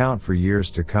we'd recount for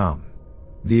years to come.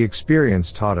 The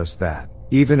experience taught us that,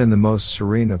 even in the most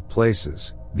serene of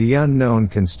places, the unknown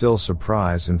can still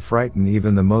surprise and frighten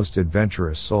even the most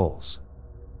adventurous souls.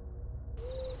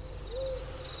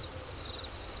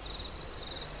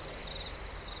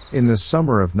 In the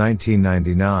summer of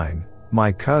 1999,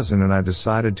 my cousin and I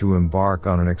decided to embark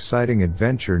on an exciting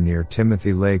adventure near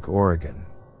Timothy Lake, Oregon.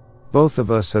 Both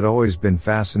of us had always been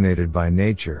fascinated by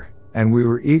nature, and we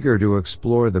were eager to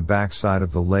explore the backside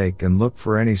of the lake and look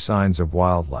for any signs of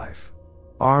wildlife.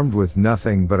 Armed with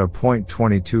nothing but a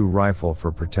 .22 rifle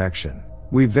for protection,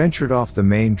 we ventured off the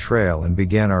main trail and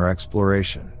began our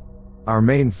exploration. Our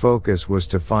main focus was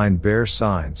to find bear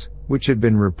signs, which had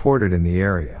been reported in the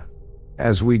area.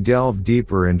 As we delved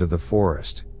deeper into the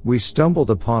forest, we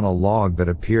stumbled upon a log that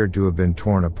appeared to have been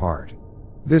torn apart.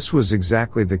 This was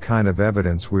exactly the kind of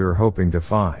evidence we were hoping to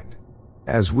find.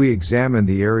 As we examined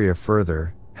the area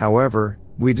further, however,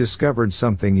 we discovered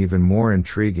something even more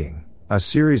intriguing, a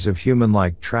series of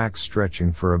human-like tracks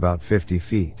stretching for about 50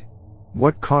 feet.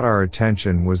 What caught our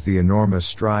attention was the enormous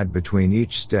stride between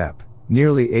each step,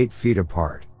 nearly 8 feet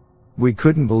apart. We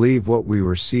couldn't believe what we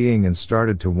were seeing and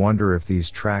started to wonder if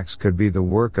these tracks could be the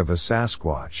work of a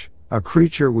Sasquatch, a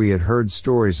creature we had heard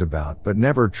stories about but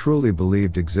never truly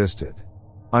believed existed.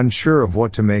 Unsure of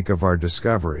what to make of our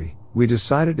discovery, we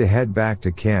decided to head back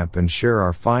to camp and share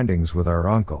our findings with our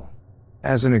uncle.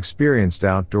 As an experienced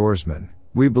outdoorsman,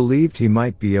 we believed he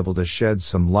might be able to shed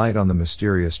some light on the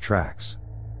mysterious tracks.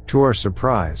 To our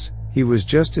surprise, he was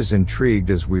just as intrigued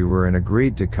as we were and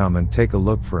agreed to come and take a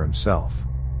look for himself.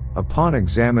 Upon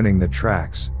examining the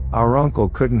tracks, our uncle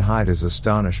couldn't hide his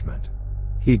astonishment.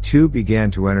 He too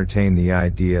began to entertain the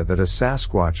idea that a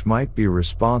Sasquatch might be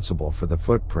responsible for the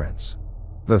footprints.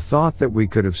 The thought that we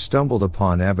could have stumbled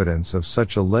upon evidence of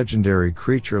such a legendary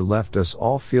creature left us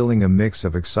all feeling a mix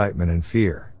of excitement and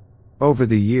fear. Over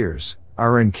the years,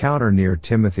 our encounter near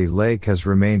Timothy Lake has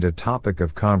remained a topic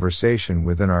of conversation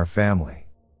within our family.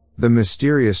 The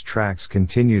mysterious tracks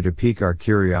continue to pique our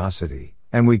curiosity,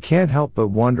 and we can't help but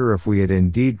wonder if we had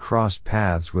indeed crossed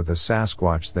paths with a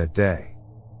Sasquatch that day.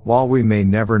 While we may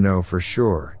never know for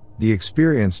sure, the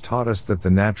experience taught us that the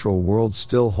natural world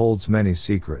still holds many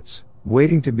secrets,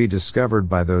 waiting to be discovered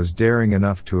by those daring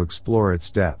enough to explore its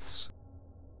depths.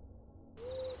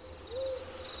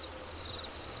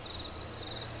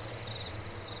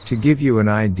 To give you an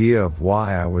idea of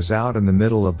why I was out in the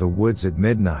middle of the woods at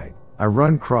midnight, I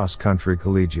run cross-country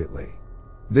collegiately.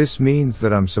 This means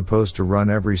that I'm supposed to run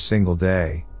every single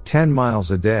day, 10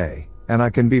 miles a day, and I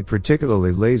can be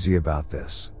particularly lazy about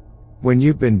this. When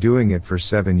you've been doing it for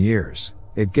 7 years,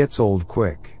 it gets old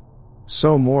quick.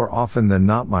 So more often than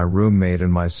not my roommate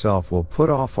and myself will put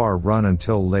off our run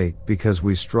until late because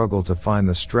we struggle to find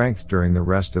the strength during the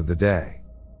rest of the day.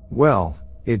 Well,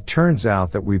 it turns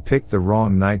out that we picked the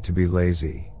wrong night to be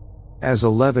lazy. As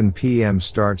 11 p.m.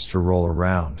 starts to roll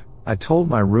around, I told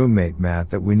my roommate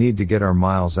Matt that we need to get our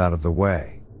miles out of the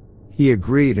way. He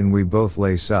agreed and we both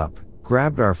lace up,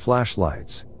 grabbed our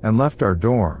flashlights, and left our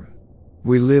dorm.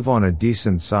 We live on a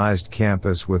decent-sized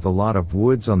campus with a lot of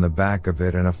woods on the back of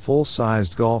it and a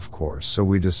full-sized golf course, so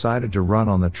we decided to run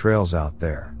on the trails out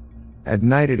there. At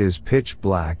night it is pitch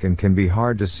black and can be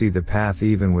hard to see the path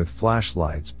even with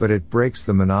flashlights, but it breaks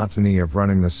the monotony of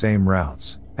running the same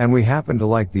routes, and we happen to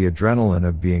like the adrenaline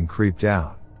of being creeped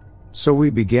out. So we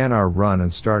began our run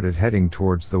and started heading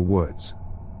towards the woods.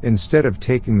 Instead of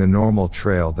taking the normal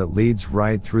trail that leads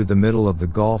right through the middle of the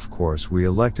golf course, we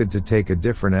elected to take a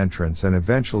different entrance, and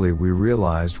eventually we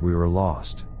realized we were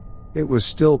lost. It was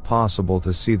still possible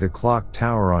to see the clock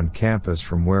tower on campus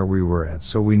from where we were at,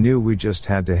 so we knew we just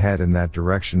had to head in that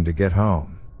direction to get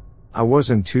home. I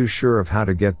wasn't too sure of how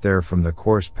to get there from the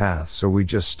course path, so we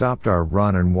just stopped our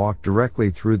run and walked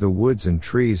directly through the woods and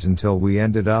trees until we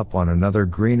ended up on another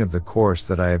green of the course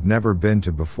that I have never been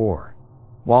to before.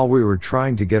 While we were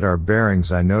trying to get our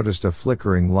bearings, I noticed a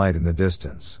flickering light in the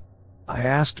distance. I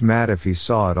asked Matt if he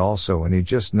saw it also, and he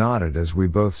just nodded as we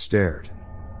both stared.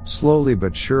 Slowly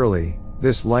but surely,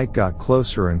 this light got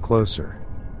closer and closer.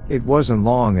 It wasn't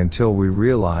long until we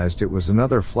realized it was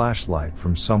another flashlight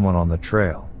from someone on the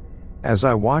trail. As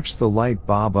I watched the light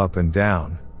bob up and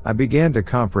down, I began to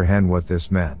comprehend what this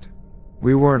meant.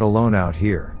 We weren't alone out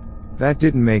here. That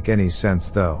didn't make any sense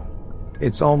though.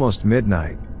 It's almost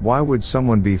midnight. Why would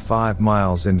someone be 5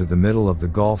 miles into the middle of the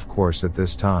golf course at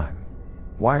this time?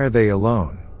 Why are they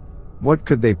alone? What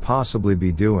could they possibly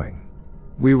be doing?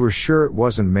 We were sure it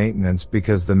wasn't maintenance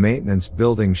because the maintenance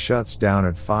building shuts down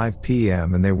at 5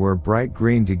 p.m. and they were bright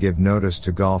green to give notice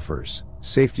to golfers,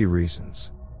 safety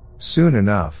reasons. Soon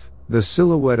enough, the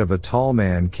silhouette of a tall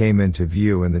man came into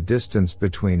view, and the distance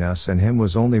between us and him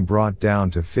was only brought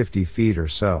down to 50 feet or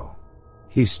so.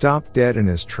 He stopped dead in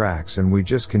his tracks and we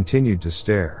just continued to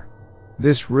stare.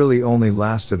 This really only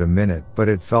lasted a minute, but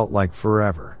it felt like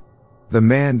forever. The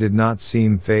man did not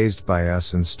seem fazed by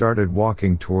us and started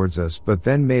walking towards us, but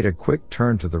then made a quick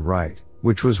turn to the right,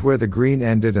 which was where the green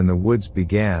ended and the woods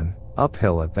began,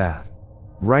 uphill at that.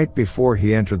 Right before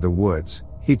he entered the woods,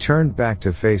 he turned back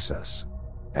to face us.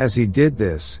 As he did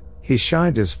this, he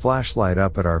shined his flashlight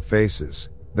up at our faces,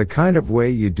 the kind of way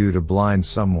you do to blind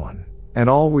someone, and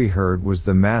all we heard was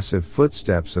the massive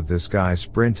footsteps of this guy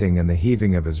sprinting and the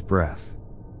heaving of his breath.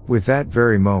 With that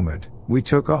very moment, we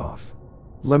took off.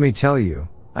 Let me tell you,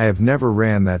 I have never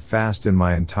ran that fast in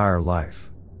my entire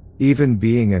life. Even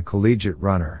being a collegiate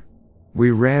runner.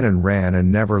 We ran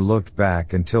and never looked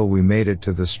back until we made it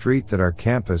to the street that our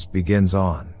campus begins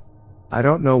on. I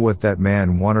don't know what that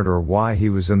man wanted or why he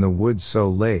was in the woods so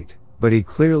late, but he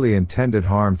clearly intended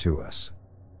harm to us.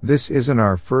 This isn't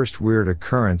our first weird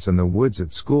occurrence in the woods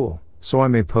at school, so I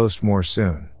may post more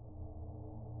soon.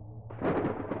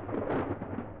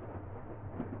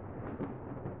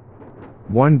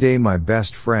 One day my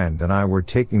best friend and I were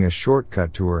taking a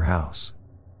shortcut to her house.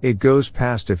 It goes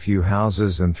past a few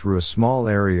houses and through a small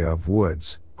area of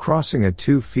woods, crossing a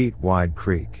 2 feet wide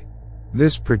creek.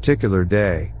 This particular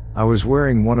day, I was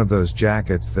wearing one of those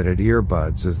jackets that had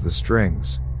earbuds as the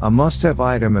strings, a must-have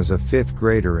item as a 5th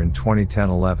grader in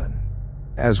 2010-11.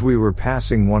 As we were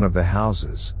passing one of the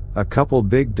houses, a couple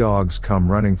big dogs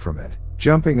come running from it,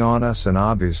 jumping on us and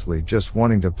obviously just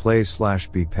wanting to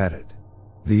play/be petted.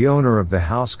 The owner of the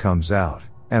house comes out,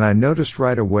 and I noticed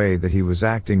right away that he was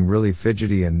acting really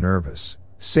fidgety and nervous,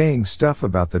 saying stuff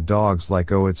about the dogs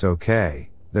like, "Oh, it's okay,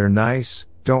 they're nice,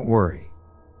 don't worry."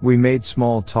 We made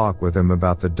small talk with him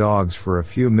about the dogs for a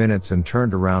few minutes and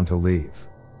turned around to leave.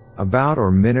 About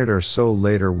a minute or so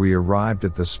later we arrived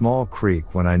at the small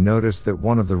creek when I noticed that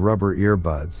one of the rubber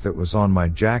earbuds that was on my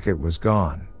jacket was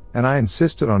gone, and I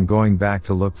insisted on going back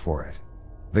to look for it.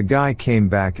 The guy came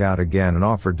back out again and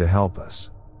offered to help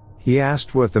us. He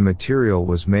asked what the material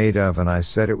was made of and I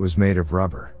said it was made of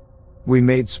rubber. We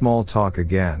made small talk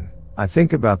again, I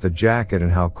think about the jacket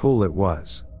and how cool it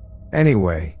was.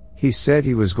 Anyway, he said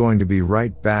he was going to be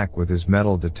right back with his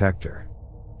metal detector.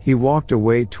 He walked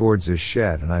away towards his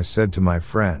shed and I said to my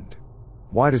friend,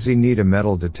 "Why does he need a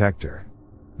metal detector?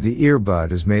 The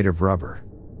earbud is made of rubber."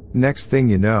 Next thing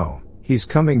you know, he's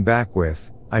coming back with,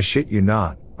 I shit you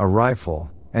not, a rifle,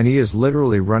 and he is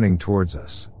literally running towards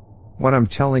us. When I'm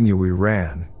telling you we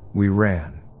ran.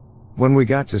 When we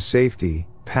got to safety,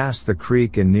 past the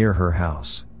creek and near her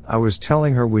house, I was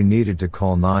telling her we needed to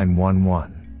call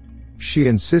 911. She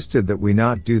insisted that we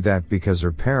not do that because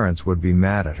her parents would be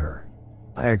mad at her.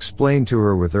 I explained to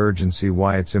her with urgency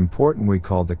why it's important we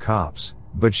called the cops,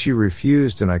 but she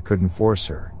refused and I couldn't force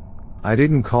her. I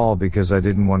didn't call because I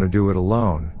didn't want to do it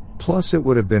alone, plus it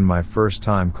would have been my first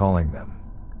time calling them.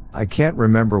 I can't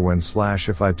remember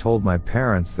when/if I told my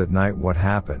parents that night what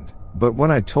happened, but when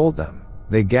I told them,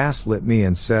 they gaslit me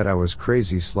and said I was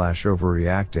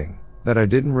crazy/overreacting, that I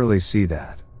didn't really see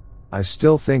that. I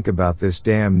still think about this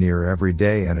damn near every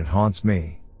day and it haunts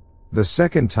me. The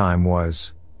second time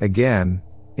was, again,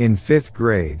 in 5th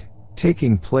grade,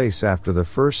 taking place after the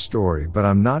first story but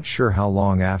I'm not sure how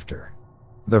long after.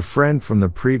 The friend from the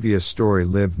previous story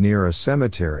lived near a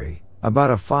cemetery,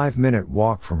 about a 5-minute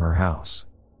walk from her house.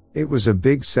 It was a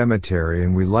big cemetery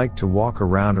and we liked to walk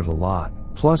around it a lot,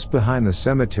 plus behind the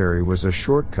cemetery was a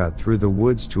shortcut through the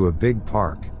woods to a big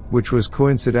park, which was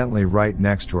coincidentally right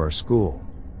next to our school.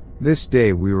 This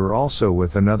day we were also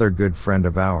with another good friend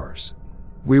of ours.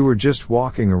 We were just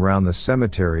walking around the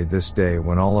cemetery this day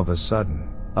when all of a sudden,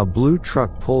 a blue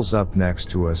truck pulls up next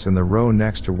to us in the row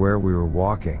next to where we were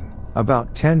walking,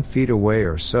 about 10 feet away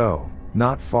or so,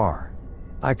 not far.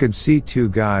 I could see 2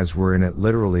 guys were in it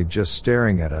literally just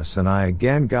staring at us and I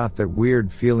again got that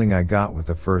weird feeling I got with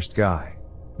the first guy.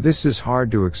 This is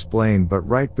hard to explain but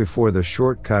right before the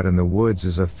shortcut in the woods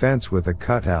is a fence with a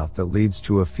cutout that leads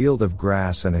to a field of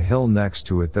grass and a hill next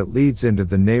to it that leads into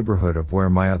the neighborhood of where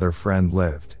my other friend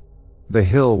lived. The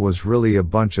hill was really a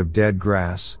bunch of dead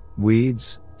grass,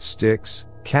 weeds, sticks,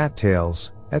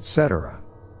 cattails, etc.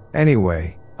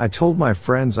 Anyway, I told my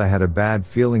friends I had a bad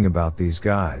feeling about these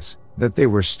guys, that they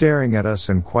were staring at us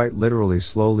and quite literally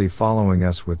slowly following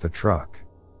us with the truck.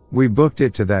 We booked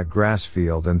it to that grass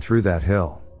field and through that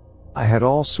hill. I had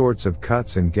all sorts of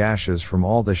cuts and gashes from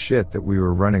all the shit that we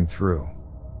were running through.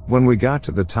 When we got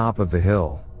to the top of the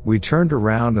hill, we turned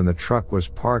around and the truck was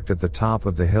parked at the top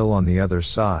of the hill on the other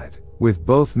side, with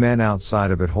both men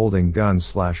outside of it holding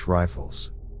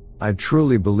guns/rifles. I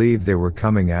truly believe they were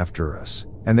coming after us,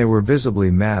 and they were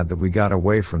visibly mad that we got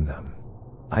away from them.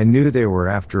 I knew they were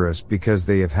after us because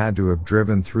they have had to have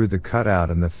driven through the cutout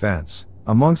in the fence,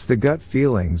 amongst the gut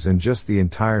feelings and just the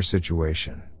entire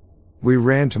situation. We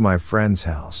ran to my friend's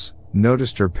house,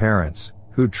 noticed her parents,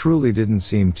 who truly didn't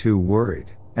seem too worried,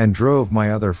 and drove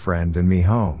my other friend and me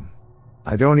home.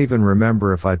 I don't even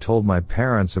remember if I told my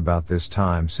parents about this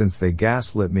time since they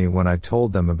gaslit me when I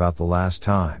told them about the last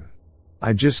time.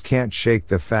 I just can't shake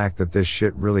the fact that this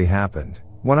shit really happened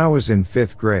when I was in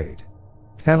 5th grade.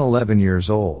 11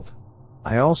 years old.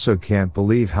 I also can't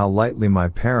believe how lightly my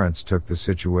parents took the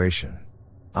situation.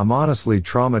 I'm honestly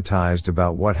traumatized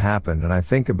about what happened and I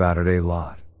think about it a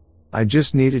lot. I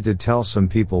just needed to tell some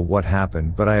people what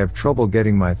happened, but I have trouble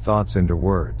getting my thoughts into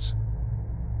words.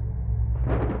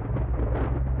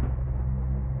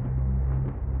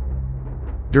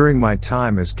 During my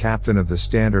time as captain of the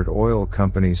Standard Oil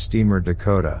Company's steamer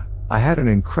Dakota, I had an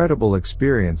incredible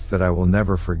experience that I will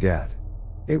never forget.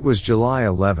 It was July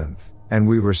 11th, and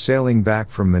we were sailing back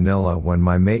from Manila when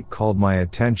my mate called my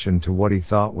attention to what he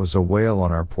thought was a whale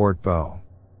on our port bow.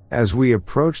 As we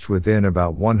approached within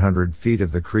about 100 feet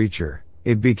of the creature,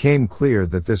 it became clear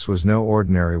that this was no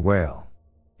ordinary whale.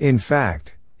 In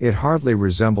fact, it hardly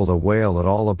resembled a whale at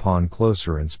all upon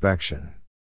closer inspection.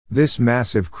 This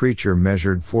massive creature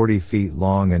measured 40 feet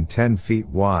long and 10 feet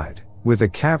wide, with a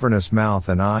cavernous mouth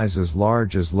and eyes as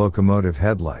large as locomotive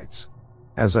headlights.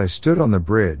 As I stood on the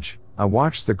bridge, I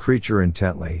watched the creature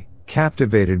intently,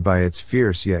 captivated by its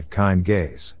fierce yet kind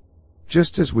gaze.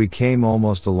 Just as we came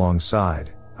almost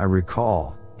alongside, I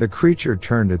recall, the creature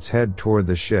turned its head toward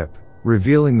the ship,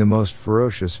 revealing the most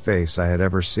ferocious face I had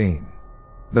ever seen.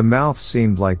 The mouth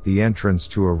seemed like the entrance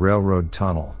to a railroad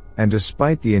tunnel, and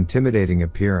despite the intimidating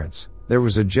appearance, there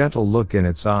was a gentle look in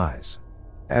its eyes.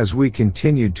 As we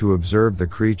continued to observe the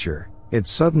creature, it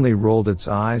suddenly rolled its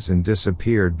eyes and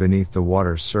disappeared beneath the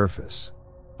water's surface.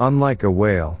 Unlike a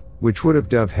whale, which would have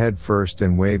dove head first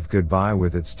and waved goodbye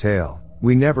with its tail,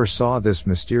 we never saw this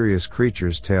mysterious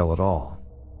creature's tail at all.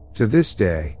 To this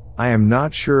day, I am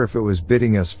not sure if it was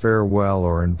bidding us farewell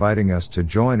or inviting us to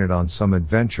join it on some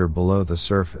adventure below the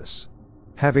surface.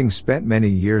 Having spent many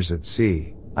years at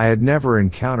sea, I had never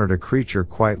encountered a creature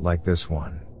quite like this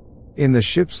one. In the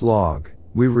ship's log,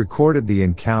 we recorded the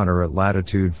encounter at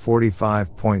latitude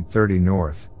 45.30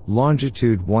 north,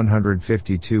 longitude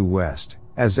 152 west,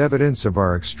 as evidence of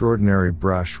our extraordinary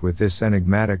brush with this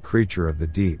enigmatic creature of the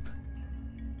deep.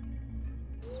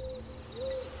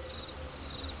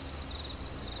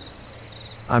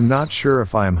 I'm not sure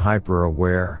if I am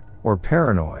hyper-aware or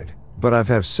paranoid, but I've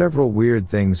had several weird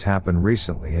things happen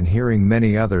recently and hearing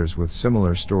many others with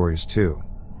similar stories too.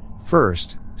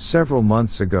 First, several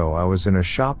months ago I was in a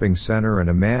shopping center and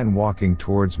a man walking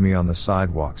towards me on the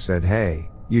sidewalk said, "Hey,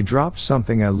 you dropped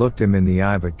something." I looked him in the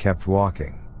eye but kept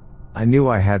walking. I knew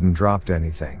I hadn't dropped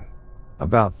anything.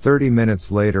 About 30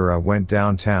 minutes later I went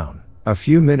downtown, a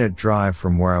few-minute drive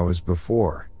from where I was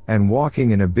before, and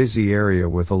walking in a busy area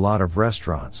with a lot of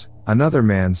restaurants. Another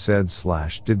man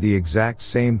did the exact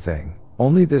same thing,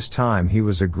 only this time he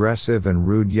was aggressive and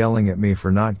rude, yelling at me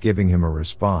for not giving him a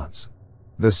response.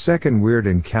 The second weird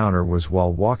encounter was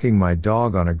while walking my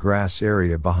dog on a grass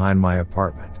area behind my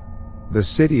apartment. The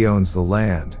city owns the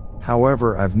land,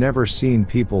 however I've never seen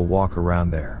people walk around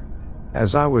there.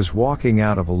 As I was walking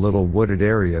out of a little wooded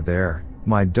area there,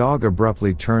 my dog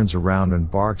abruptly turns around and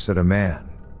barks at a man.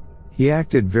 He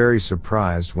acted very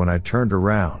surprised when I turned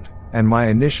around, and my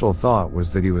initial thought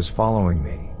was that he was following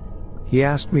me. He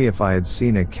asked me if I had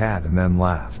seen a cat and then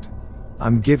laughed.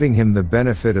 I'm giving him the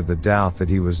benefit of the doubt that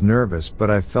he was nervous, but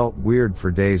I felt weird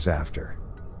for days after.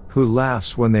 Who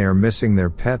laughs when they are missing their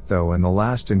pet though? And the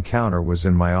last encounter was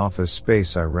in my office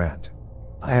space I rent.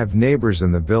 I have neighbors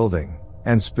in the building,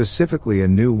 and specifically a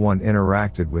new one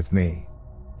interacted with me.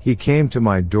 He came to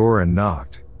my door and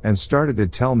knocked, and started to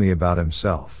tell me about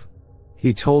himself.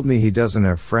 He told me he doesn't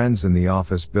have friends in the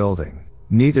office building.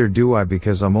 Neither do I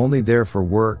because I'm only there for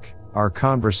work. Our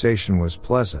conversation was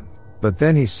pleasant, but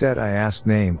then he said, I asked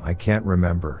name, I can't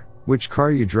remember, which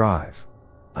car you drive.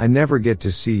 I never get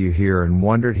to see you here, and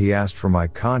wondered. He asked for my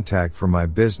contact for my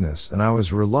business and I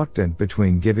was reluctant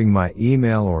between giving my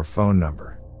email or phone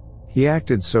number. He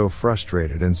acted so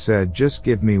frustrated and said, just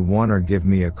give me one or give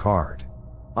me a card.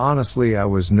 Honestly, I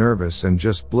was nervous and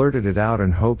just blurted it out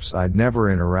in hopes I'd never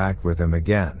interact with him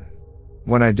again.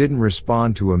 When I didn't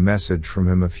respond to a message from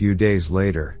him a few days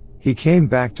later, he came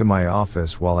back to my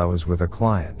office while I was with a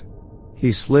client.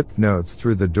 He slipped notes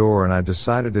through the door and I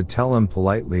decided to tell him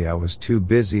politely I was too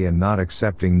busy and not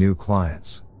accepting new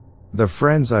clients. The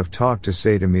friends I've talked to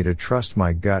say to me to trust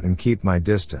my gut and keep my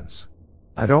distance.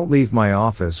 I don't leave my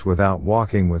office without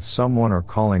walking with someone or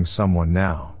calling someone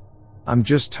now. I'm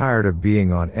just tired of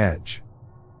being on edge.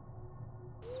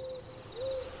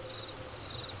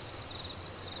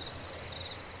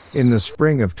 In the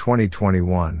spring of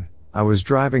 2021, I was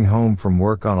driving home from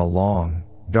work on a long,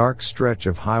 dark stretch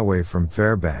of highway from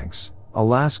Fairbanks,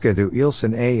 Alaska to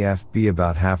Ilsen AFB.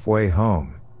 About halfway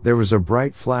home, there was a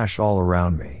bright flash all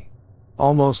around me.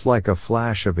 Almost like a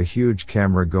flash of a huge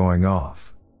camera going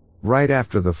off. Right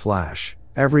after the flash,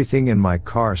 everything in my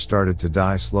car started to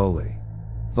die slowly.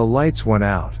 The lights went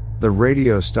out, the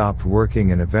radio stopped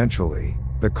working, and eventually,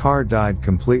 the car died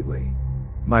completely.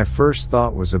 My first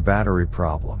thought was a battery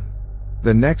problem.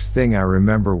 The next thing I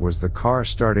remember was the car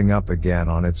starting up again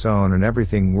on its own and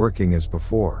everything working as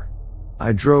before.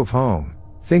 I drove home,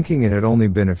 thinking it had only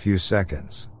been a few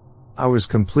seconds. I was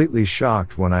completely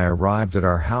shocked when I arrived at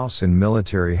our house in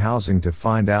military housing to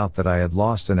find out that I had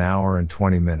lost an hour and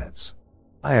 20 minutes.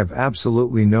 I have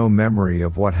absolutely no memory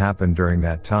of what happened during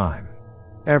that time.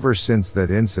 Ever since that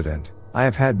incident, I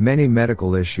have had many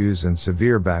medical issues and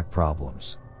severe back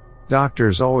problems.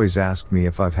 Doctors always ask me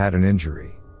if I've had an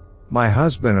injury. My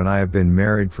husband and I have been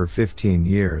married for 15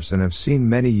 years and have seen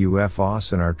many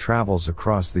UFOs in our travels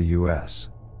across the US.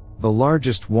 The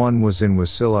largest one was in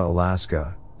Wasilla,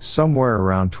 Alaska, somewhere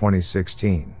around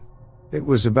 2016. It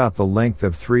was about the length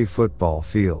of 3 football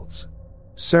fields.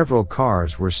 Several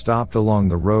cars were stopped along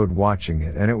the road watching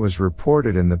it, and it was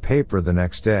reported in the paper the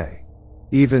next day.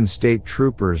 Even state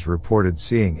troopers reported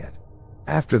seeing it.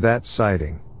 After that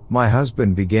sighting, my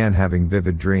husband began having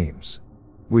vivid dreams.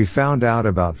 We found out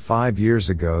about 5 years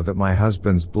ago that my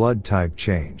husband's blood type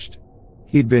changed.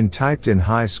 He'd been typed in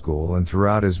high school and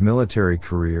throughout his military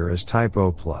career as type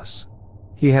O+.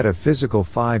 He had a physical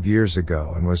 5 years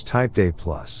ago and was typed A+.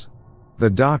 The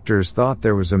doctors thought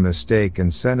there was a mistake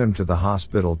and sent him to the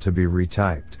hospital to be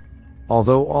retyped.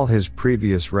 Although all his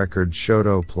previous records showed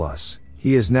O+,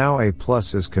 he is now A+,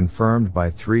 as confirmed by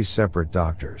 3 separate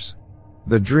doctors.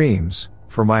 The dreams,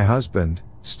 for my husband,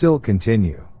 still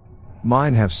continue.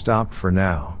 Mine have stopped for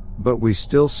now, but we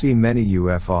still see many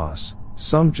UFOs,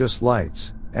 some just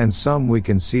lights, and some we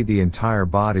can see the entire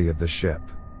body of the ship.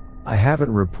 I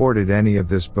haven't reported any of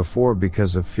this before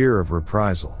because of fear of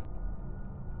reprisal.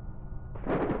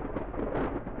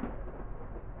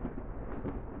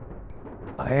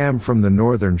 I am from the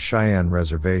Northern Cheyenne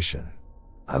Reservation.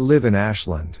 I live in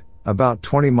Ashland, about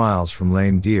 20 miles from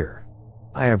Lame Deer.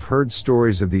 I have heard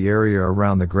stories of the area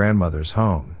around the grandmother's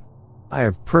home. I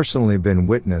have personally been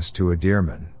witness to a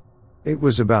deerman. It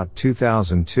was about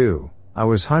 2002, I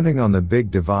was hunting on the Big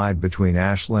Divide between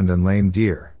Ashland and Lame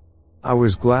Deer. I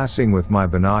was glassing with my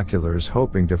binoculars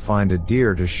hoping to find a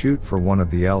deer to shoot for one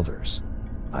of the elders.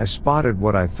 I spotted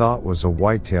what I thought was a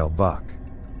whitetail buck.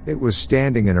 It was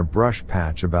standing in a brush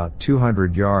patch about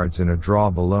 200 yards in a draw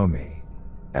below me.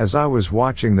 As I was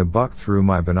watching the buck through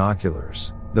my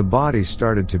binoculars, the body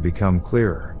started to become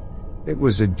clearer. It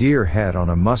was a deer head on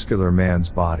a muscular man's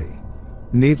body.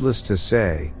 Needless to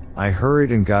say, I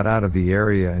hurried and got out of the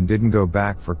area and didn't go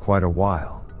back for quite a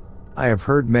while. I have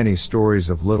heard many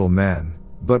stories of little men,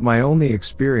 but my only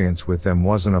experience with them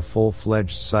wasn't a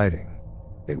full-fledged sighting.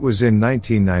 It was in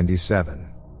 1997.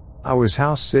 I was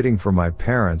house sitting for my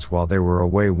parents while they were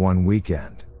away one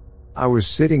weekend. I was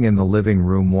sitting in the living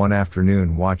room one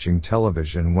afternoon watching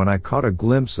television when I caught a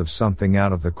glimpse of something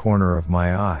out of the corner of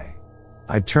my eye.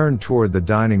 I turned toward the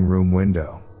dining room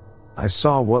window. I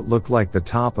saw what looked like the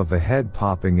top of a head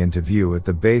popping into view at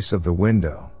the base of the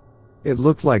window. It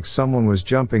looked like someone was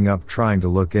jumping up trying to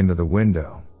look into the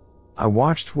window. I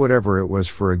watched whatever it was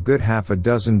for a good half a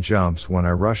dozen jumps when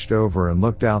I rushed over and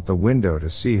looked out the window to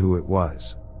see who it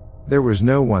was. There was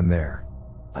no one there.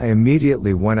 I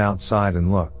immediately went outside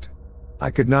and looked.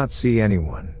 I could not see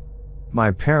anyone. My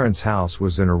parents' house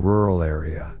was in a rural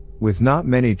area, with not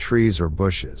many trees or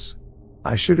bushes.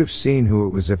 I should have seen who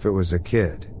it was if it was a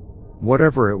kid.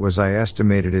 Whatever it was, I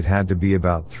estimated it had to be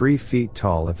about 3 feet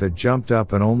tall if it jumped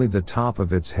up, and only the top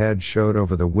of its head showed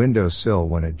over the windowsill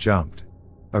when it jumped.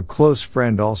 A close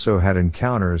friend also had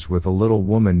encounters with a little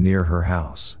woman near her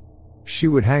house. She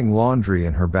would hang laundry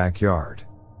in her backyard.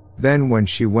 Then when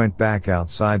she went back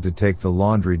outside to take the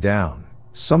laundry down,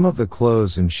 some of the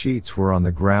clothes and sheets were on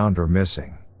the ground or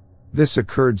missing. This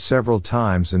occurred several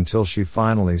times until she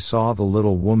finally saw the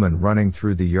little woman running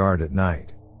through the yard at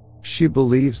night. She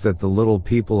believes that the little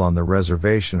people on the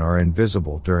reservation are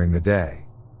invisible during the day.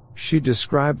 She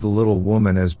described the little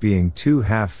woman as being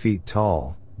 2.5 feet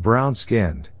tall,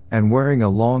 brown-skinned, and wearing a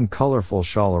long colorful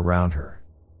shawl around her.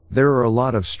 There are a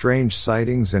lot of strange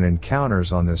sightings and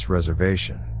encounters on this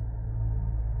reservation.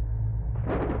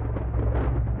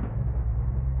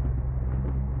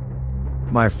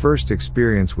 My first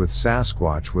experience with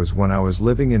Sasquatch was when I was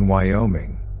living in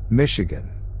Wyoming, Michigan.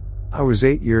 I was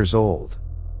 8 years old.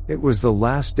 It was the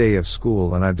last day of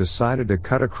school and I decided to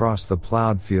cut across the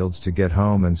plowed fields to get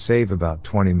home and save about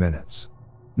 20 minutes.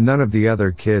 None of the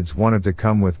other kids wanted to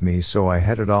come with me, so I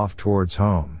headed off towards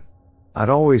home. I'd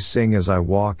always sing as I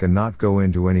walk and not go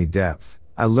into any depth.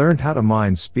 I learned how to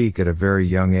mind speak at a very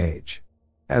young age.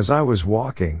 As I was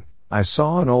walking, I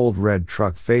saw an old red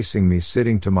truck facing me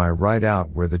sitting to my right out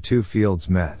where the two fields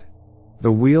met.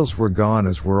 The wheels were gone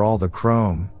as were all the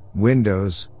chrome,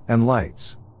 windows, and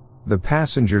lights. The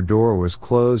passenger door was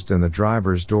closed and the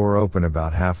driver's door open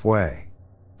about halfway.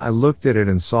 I looked at it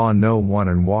and saw no one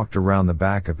and walked around the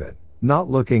back of it, not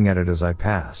looking at it as I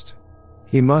passed.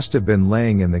 He must have been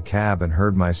laying in the cab and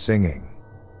heard my singing.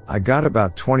 I got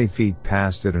about 20 feet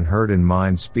past it and heard in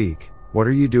mind speak, "What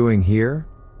are you doing here?"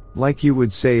 Like you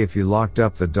would say if you locked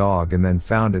up the dog and then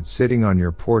found it sitting on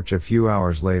your porch a few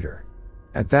hours later.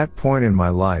 At that point in my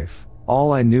life,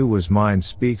 all I knew was mind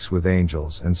speaks with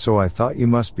angels, and so I thought you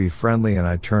must be friendly, and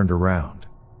I turned around.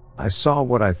 I saw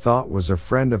what I thought was a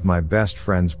friend of my best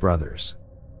friend's brother's.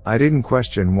 I didn't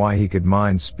question why he could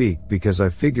mind speak because I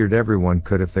figured everyone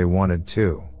could if they wanted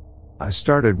to. I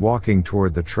started walking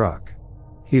toward the truck.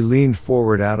 He leaned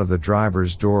forward out of the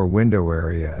driver's door window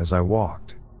area as I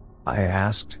walked. I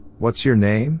asked, "What's your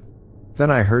name?"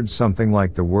 Then I heard something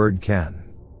like the word Ken.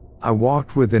 I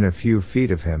walked within a few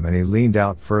feet of him and he leaned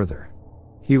out further.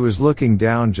 He was looking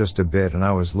down just a bit and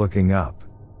I was looking up.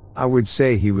 I would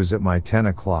say he was at my 10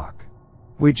 o'clock.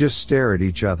 We just stare at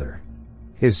each other.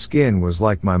 His skin was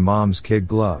like my mom's kid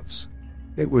gloves.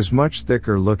 It was much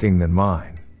thicker looking than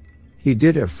mine. He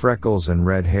did have freckles and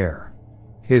red hair.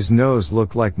 His nose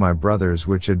looked like my brother's,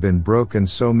 which had been broken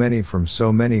from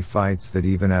so many fights that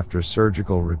even after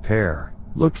surgical repair,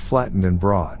 looked flattened and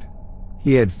broad.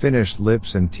 He had finished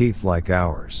lips and teeth like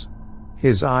ours.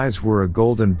 His eyes were a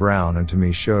golden brown and to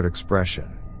me showed expression.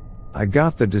 I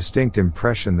got the distinct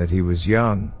impression that he was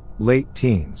young, late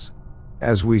teens.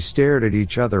 As we stared at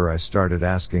each other, I started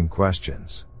asking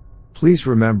questions. Please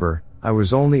remember, I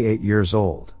was only 8 years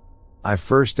old. I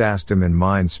first asked him in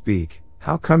mind speak,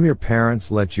 "How come your parents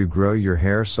let you grow your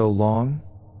hair so long?"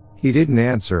 He didn't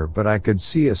answer, but I could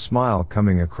see a smile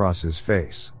coming across his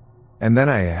face. And then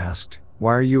I asked,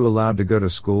 "Why are you allowed to go to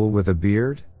school with a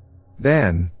beard?"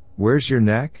 Then, "Where's your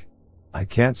neck?" "I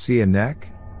can't see a neck."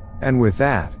 And with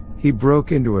that, he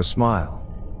broke into a smile.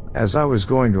 As I was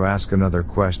going to ask another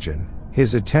question,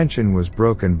 his attention was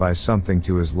broken by something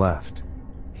to his left.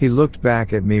 He looked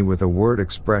back at me with a word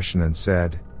expression and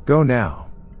said, "Go now."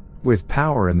 With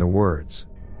power in the words.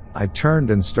 I turned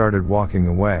and started walking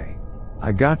away.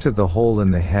 I got to the hole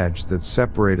in the hedge that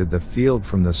separated the field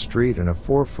from the street and a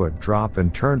 4-foot drop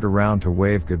and turned around to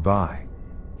wave goodbye.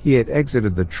 He had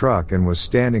exited the truck and was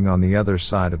standing on the other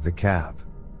side of the cab.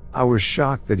 I was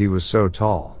shocked that he was so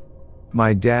tall.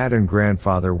 My dad and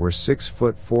grandfather were 6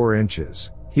 foot 4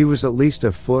 inches. He was at least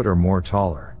a foot or more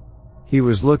taller. He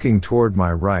was looking toward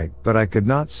my right, but I could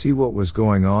not see what was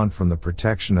going on from the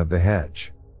protection of the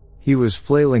hedge. He was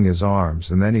flailing his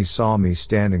arms and then he saw me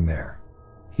standing there.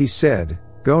 He said,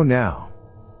 "Go now.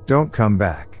 Don't come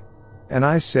back." And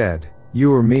I said,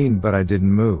 "You were mean," but I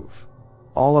didn't move.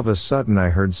 All of a sudden I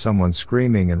heard someone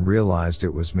screaming and realized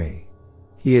it was me.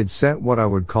 He had sent what I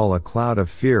would call a cloud of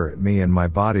fear at me and my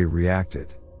body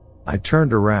reacted. I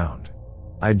turned around.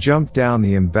 I jumped down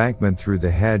the embankment through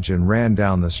the hedge and ran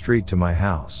down the street to my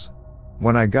house.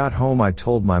 When I got home I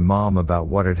told my mom about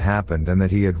what had happened and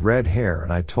that he had red hair,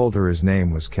 and I told her his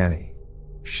name was Kenny.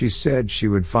 She said she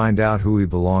would find out who he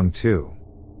belonged to.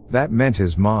 That meant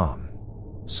his mom.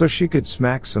 So she could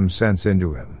smack some sense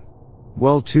into him.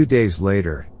 Well, 2 days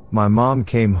later, my mom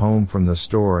came home from the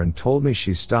store and told me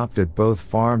she stopped at both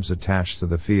farms attached to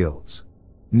the fields.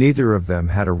 Neither of them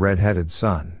had a red-headed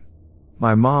son.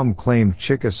 My mom claimed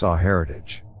Chickasaw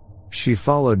heritage. She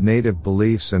followed native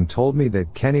beliefs and told me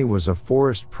that Kenny was a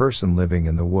forest person living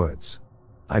in the woods.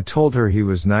 I told her he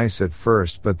was nice at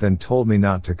first, but then told me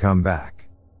not to come back.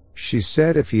 She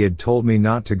said if he had told me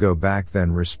not to go back,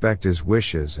 then respect his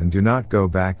wishes and do not go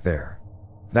back there.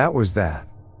 That was that.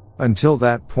 Until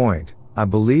that point, I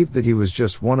believed that he was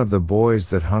just one of the boys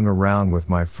that hung around with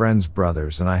my friends'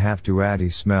 brothers, and I have to add he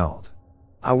smelled.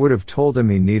 I would have told him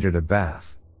he needed a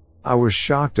bath. I was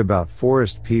shocked about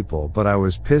forest people, but I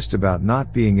was pissed about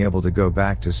not being able to go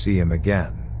back to see him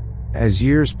again. As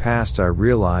years passed I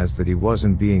realized that he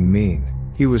wasn't being mean,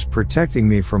 he was protecting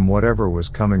me from whatever was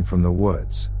coming from the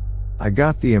woods. I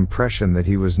got the impression that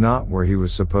he was not where he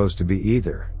was supposed to be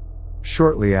either.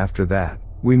 Shortly after that,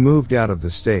 we moved out of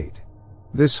the state.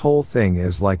 This whole thing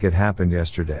is like it happened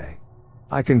yesterday.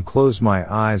 I can close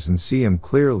my eyes and see him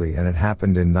clearly, and it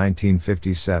happened in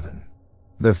 1957.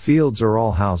 The fields are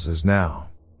all houses now.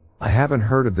 I haven't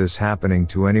heard of this happening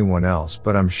to anyone else,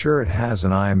 but I'm sure it has,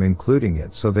 and I am including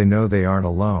it so they know they aren't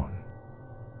alone.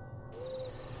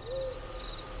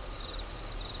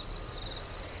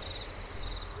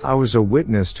 I was a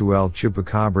witness to El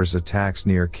Chupacabra's attacks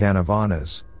near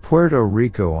Canavanas, Puerto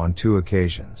Rico on 2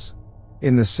 occasions.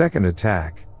 In the second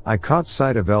attack, I caught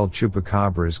sight of El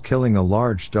Chupacabra's killing a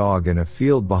large dog in a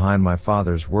field behind my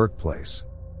father's workplace.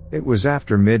 It was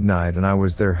after midnight and I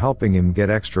was there helping him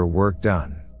get extra work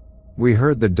done. We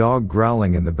heard the dog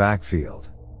growling in the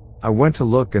backfield. I went to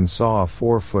look and saw a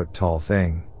 4-foot tall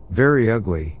thing, very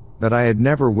ugly, that I had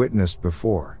never witnessed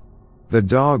before. The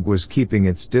dog was keeping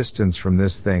its distance from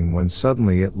this thing when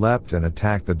suddenly it leapt and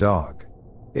attacked the dog.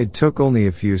 It took only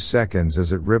a few seconds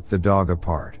as it ripped the dog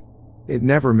apart. It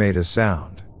never made a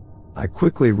sound. I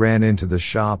quickly ran into the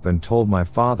shop and told my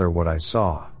father what I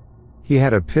saw. He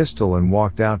had a pistol and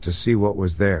walked out to see what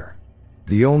was there.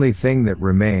 The only thing that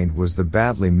remained was the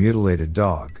badly mutilated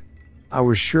dog. I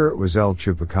was sure it was El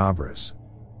Chupacabra's.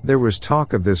 There was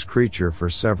talk of this creature for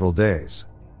several days.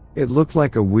 It looked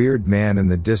like a weird man in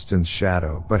the distant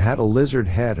shadow but had a lizard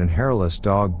head and hairless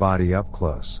dog body up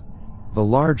close. The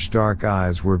large dark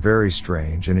eyes were very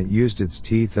strange and it used its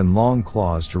teeth and long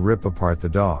claws to rip apart the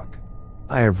dog.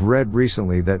 I have read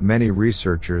recently that many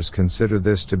researchers consider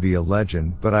this to be a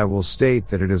legend, but I will state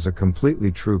that it is a completely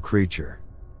true creature.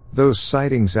 Those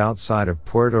sightings outside of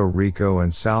Puerto Rico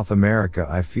and South America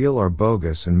I feel are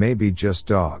bogus and maybe just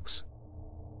dogs.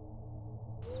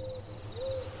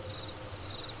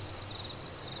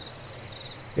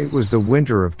 It was the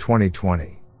winter of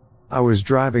 2020. I was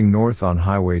driving north on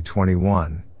Highway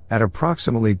 21, at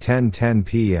approximately 10:10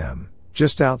 p.m.,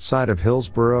 just outside of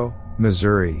Hillsboro,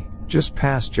 Missouri, just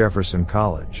past Jefferson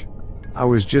College. I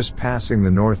was just passing the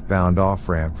northbound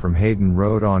off-ramp from Hayden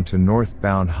Road onto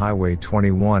northbound Highway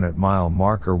 21 at mile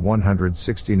marker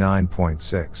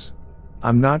 169.6.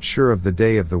 I'm not sure of the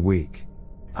day of the week.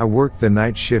 I work the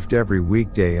night shift every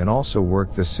weekday and also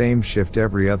work the same shift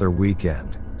every other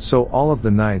weekend, so all of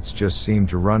the nights just seem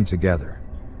to run together.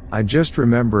 I just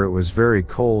remember it was very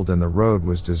cold and the road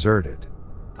was deserted.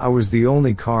 I was the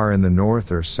only car in the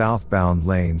north or southbound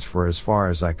lanes for as far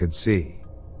as I could see.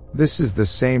 This is the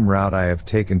same route I have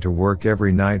taken to work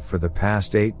every night for the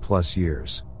past 8+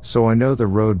 years, so I know the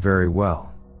road very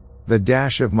well. The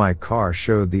dash of my car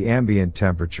showed the ambient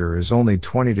temperature is only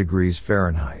 20 degrees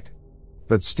Fahrenheit.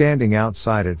 But standing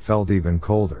outside it felt even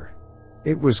colder.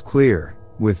 It was clear,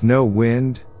 with no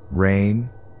wind, rain,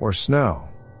 or snow.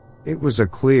 It was a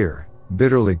clear,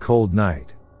 bitterly cold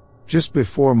night. Just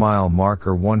before mile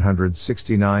marker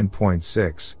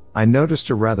 169.6, I noticed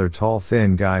a rather tall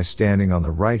thin guy standing on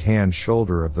the right-hand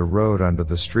shoulder of the road under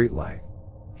the streetlight.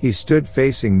 He stood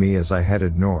facing me as I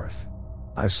headed north.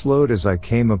 I slowed as I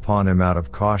came upon him out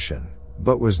of caution,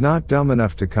 but was not dumb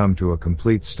enough to come to a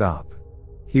complete stop.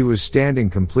 He was standing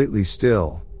completely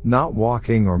still, not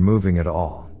walking or moving at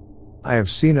all. I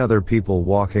have seen other people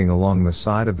walking along the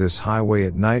side of this highway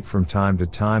at night from time to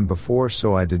time before,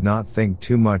 so I did not think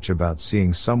too much about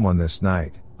seeing someone this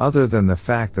night, other than the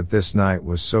fact that this night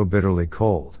was so bitterly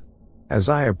cold. As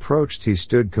I approached, he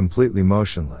stood completely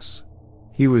motionless.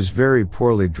 He was very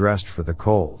poorly dressed for the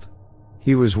cold.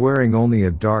 He was wearing only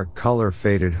a dark color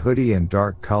faded hoodie and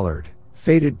dark colored,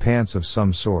 faded pants of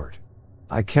some sort.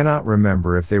 I cannot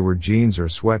remember if they were jeans or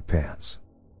sweatpants.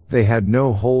 They had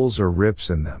no holes or rips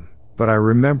in them, but I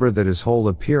remember that his whole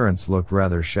appearance looked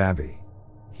rather shabby.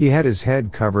 He had his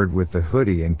head covered with the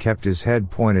hoodie and kept his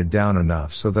head pointed down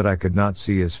enough so that I could not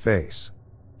see his face.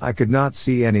 I could not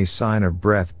see any sign of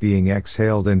breath being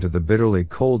exhaled into the bitterly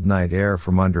cold night air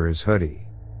from under his hoodie.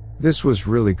 This was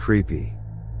really creepy.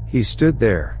 He stood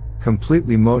there,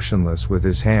 completely motionless with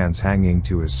his hands hanging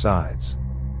to his sides.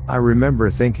 I remember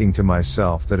thinking to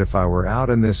myself that if I were out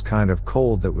in this kind of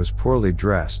cold that was poorly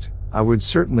dressed, I would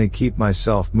certainly keep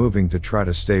myself moving to try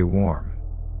to stay warm.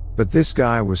 But this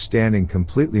guy was standing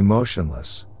completely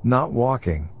motionless, not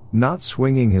walking, not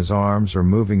swinging his arms or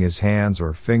moving his hands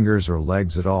or fingers or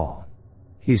legs at all.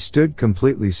 He stood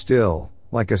completely still,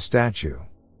 like a statue.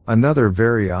 Another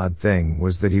very odd thing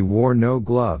was that he wore no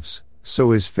gloves,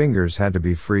 so his fingers had to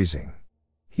be freezing.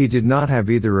 He did not have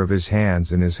either of his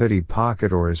hands in his hoodie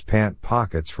pocket or his pant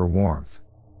pockets for warmth.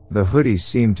 The hoodie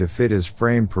seemed to fit his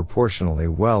frame proportionally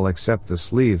well, except the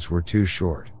sleeves were too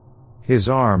short. His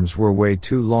arms were way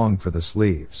too long for the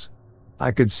sleeves.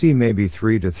 I could see maybe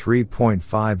 3 to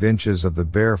 3.5 inches of the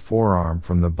bare forearm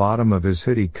from the bottom of his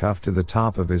hoodie cuff to the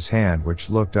top of his hand, which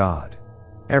looked odd.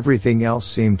 Everything else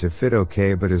seemed to fit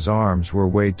okay, but his arms were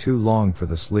way too long for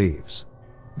the sleeves.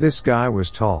 This guy was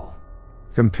tall.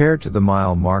 Compared to the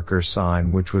mile marker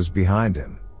sign which was behind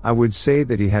him, I would say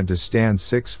that he had to stand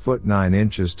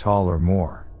 6'9" tall or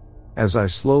more. As I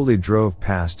slowly drove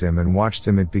past him and watched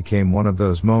him, it became one of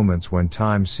those moments when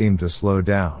time seemed to slow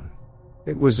down.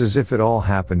 It was as if it all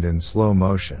happened in slow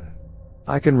motion.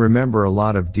 I can remember a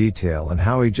lot of detail and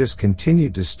how he just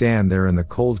continued to stand there in the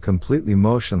cold completely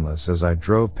motionless as I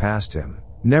drove past him,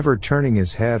 never turning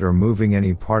his head or moving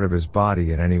any part of his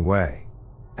body in any way.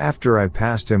 After I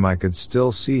passed him I could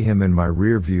still see him in my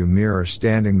rearview mirror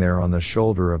standing there on the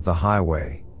shoulder of the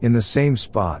highway, in the same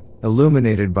spot,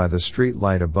 illuminated by the street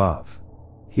light above.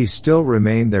 He still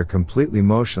remained there completely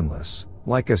motionless,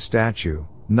 like a statue,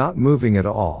 not moving at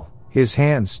all, his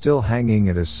hands still hanging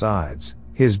at his sides,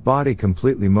 his body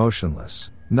completely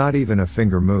motionless, not even a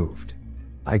finger moved.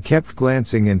 I kept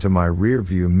glancing into my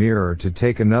rearview mirror to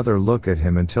take another look at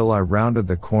him until I rounded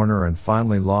the corner and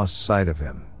finally lost sight of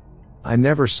him. I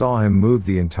never saw him move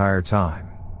the entire time.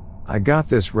 I got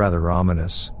this rather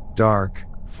ominous, dark,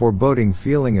 foreboding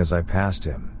feeling as I passed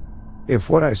him. If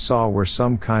what I saw were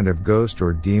some kind of ghost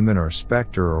or demon or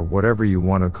specter or whatever you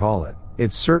want to call it,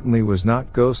 it certainly was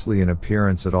not ghostly in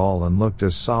appearance at all and looked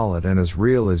as solid and as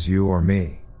real as you or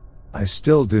me. I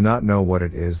still do not know what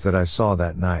it is that I saw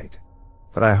that night.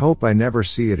 But I hope I never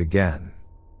see it again.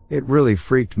 It really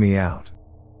freaked me out.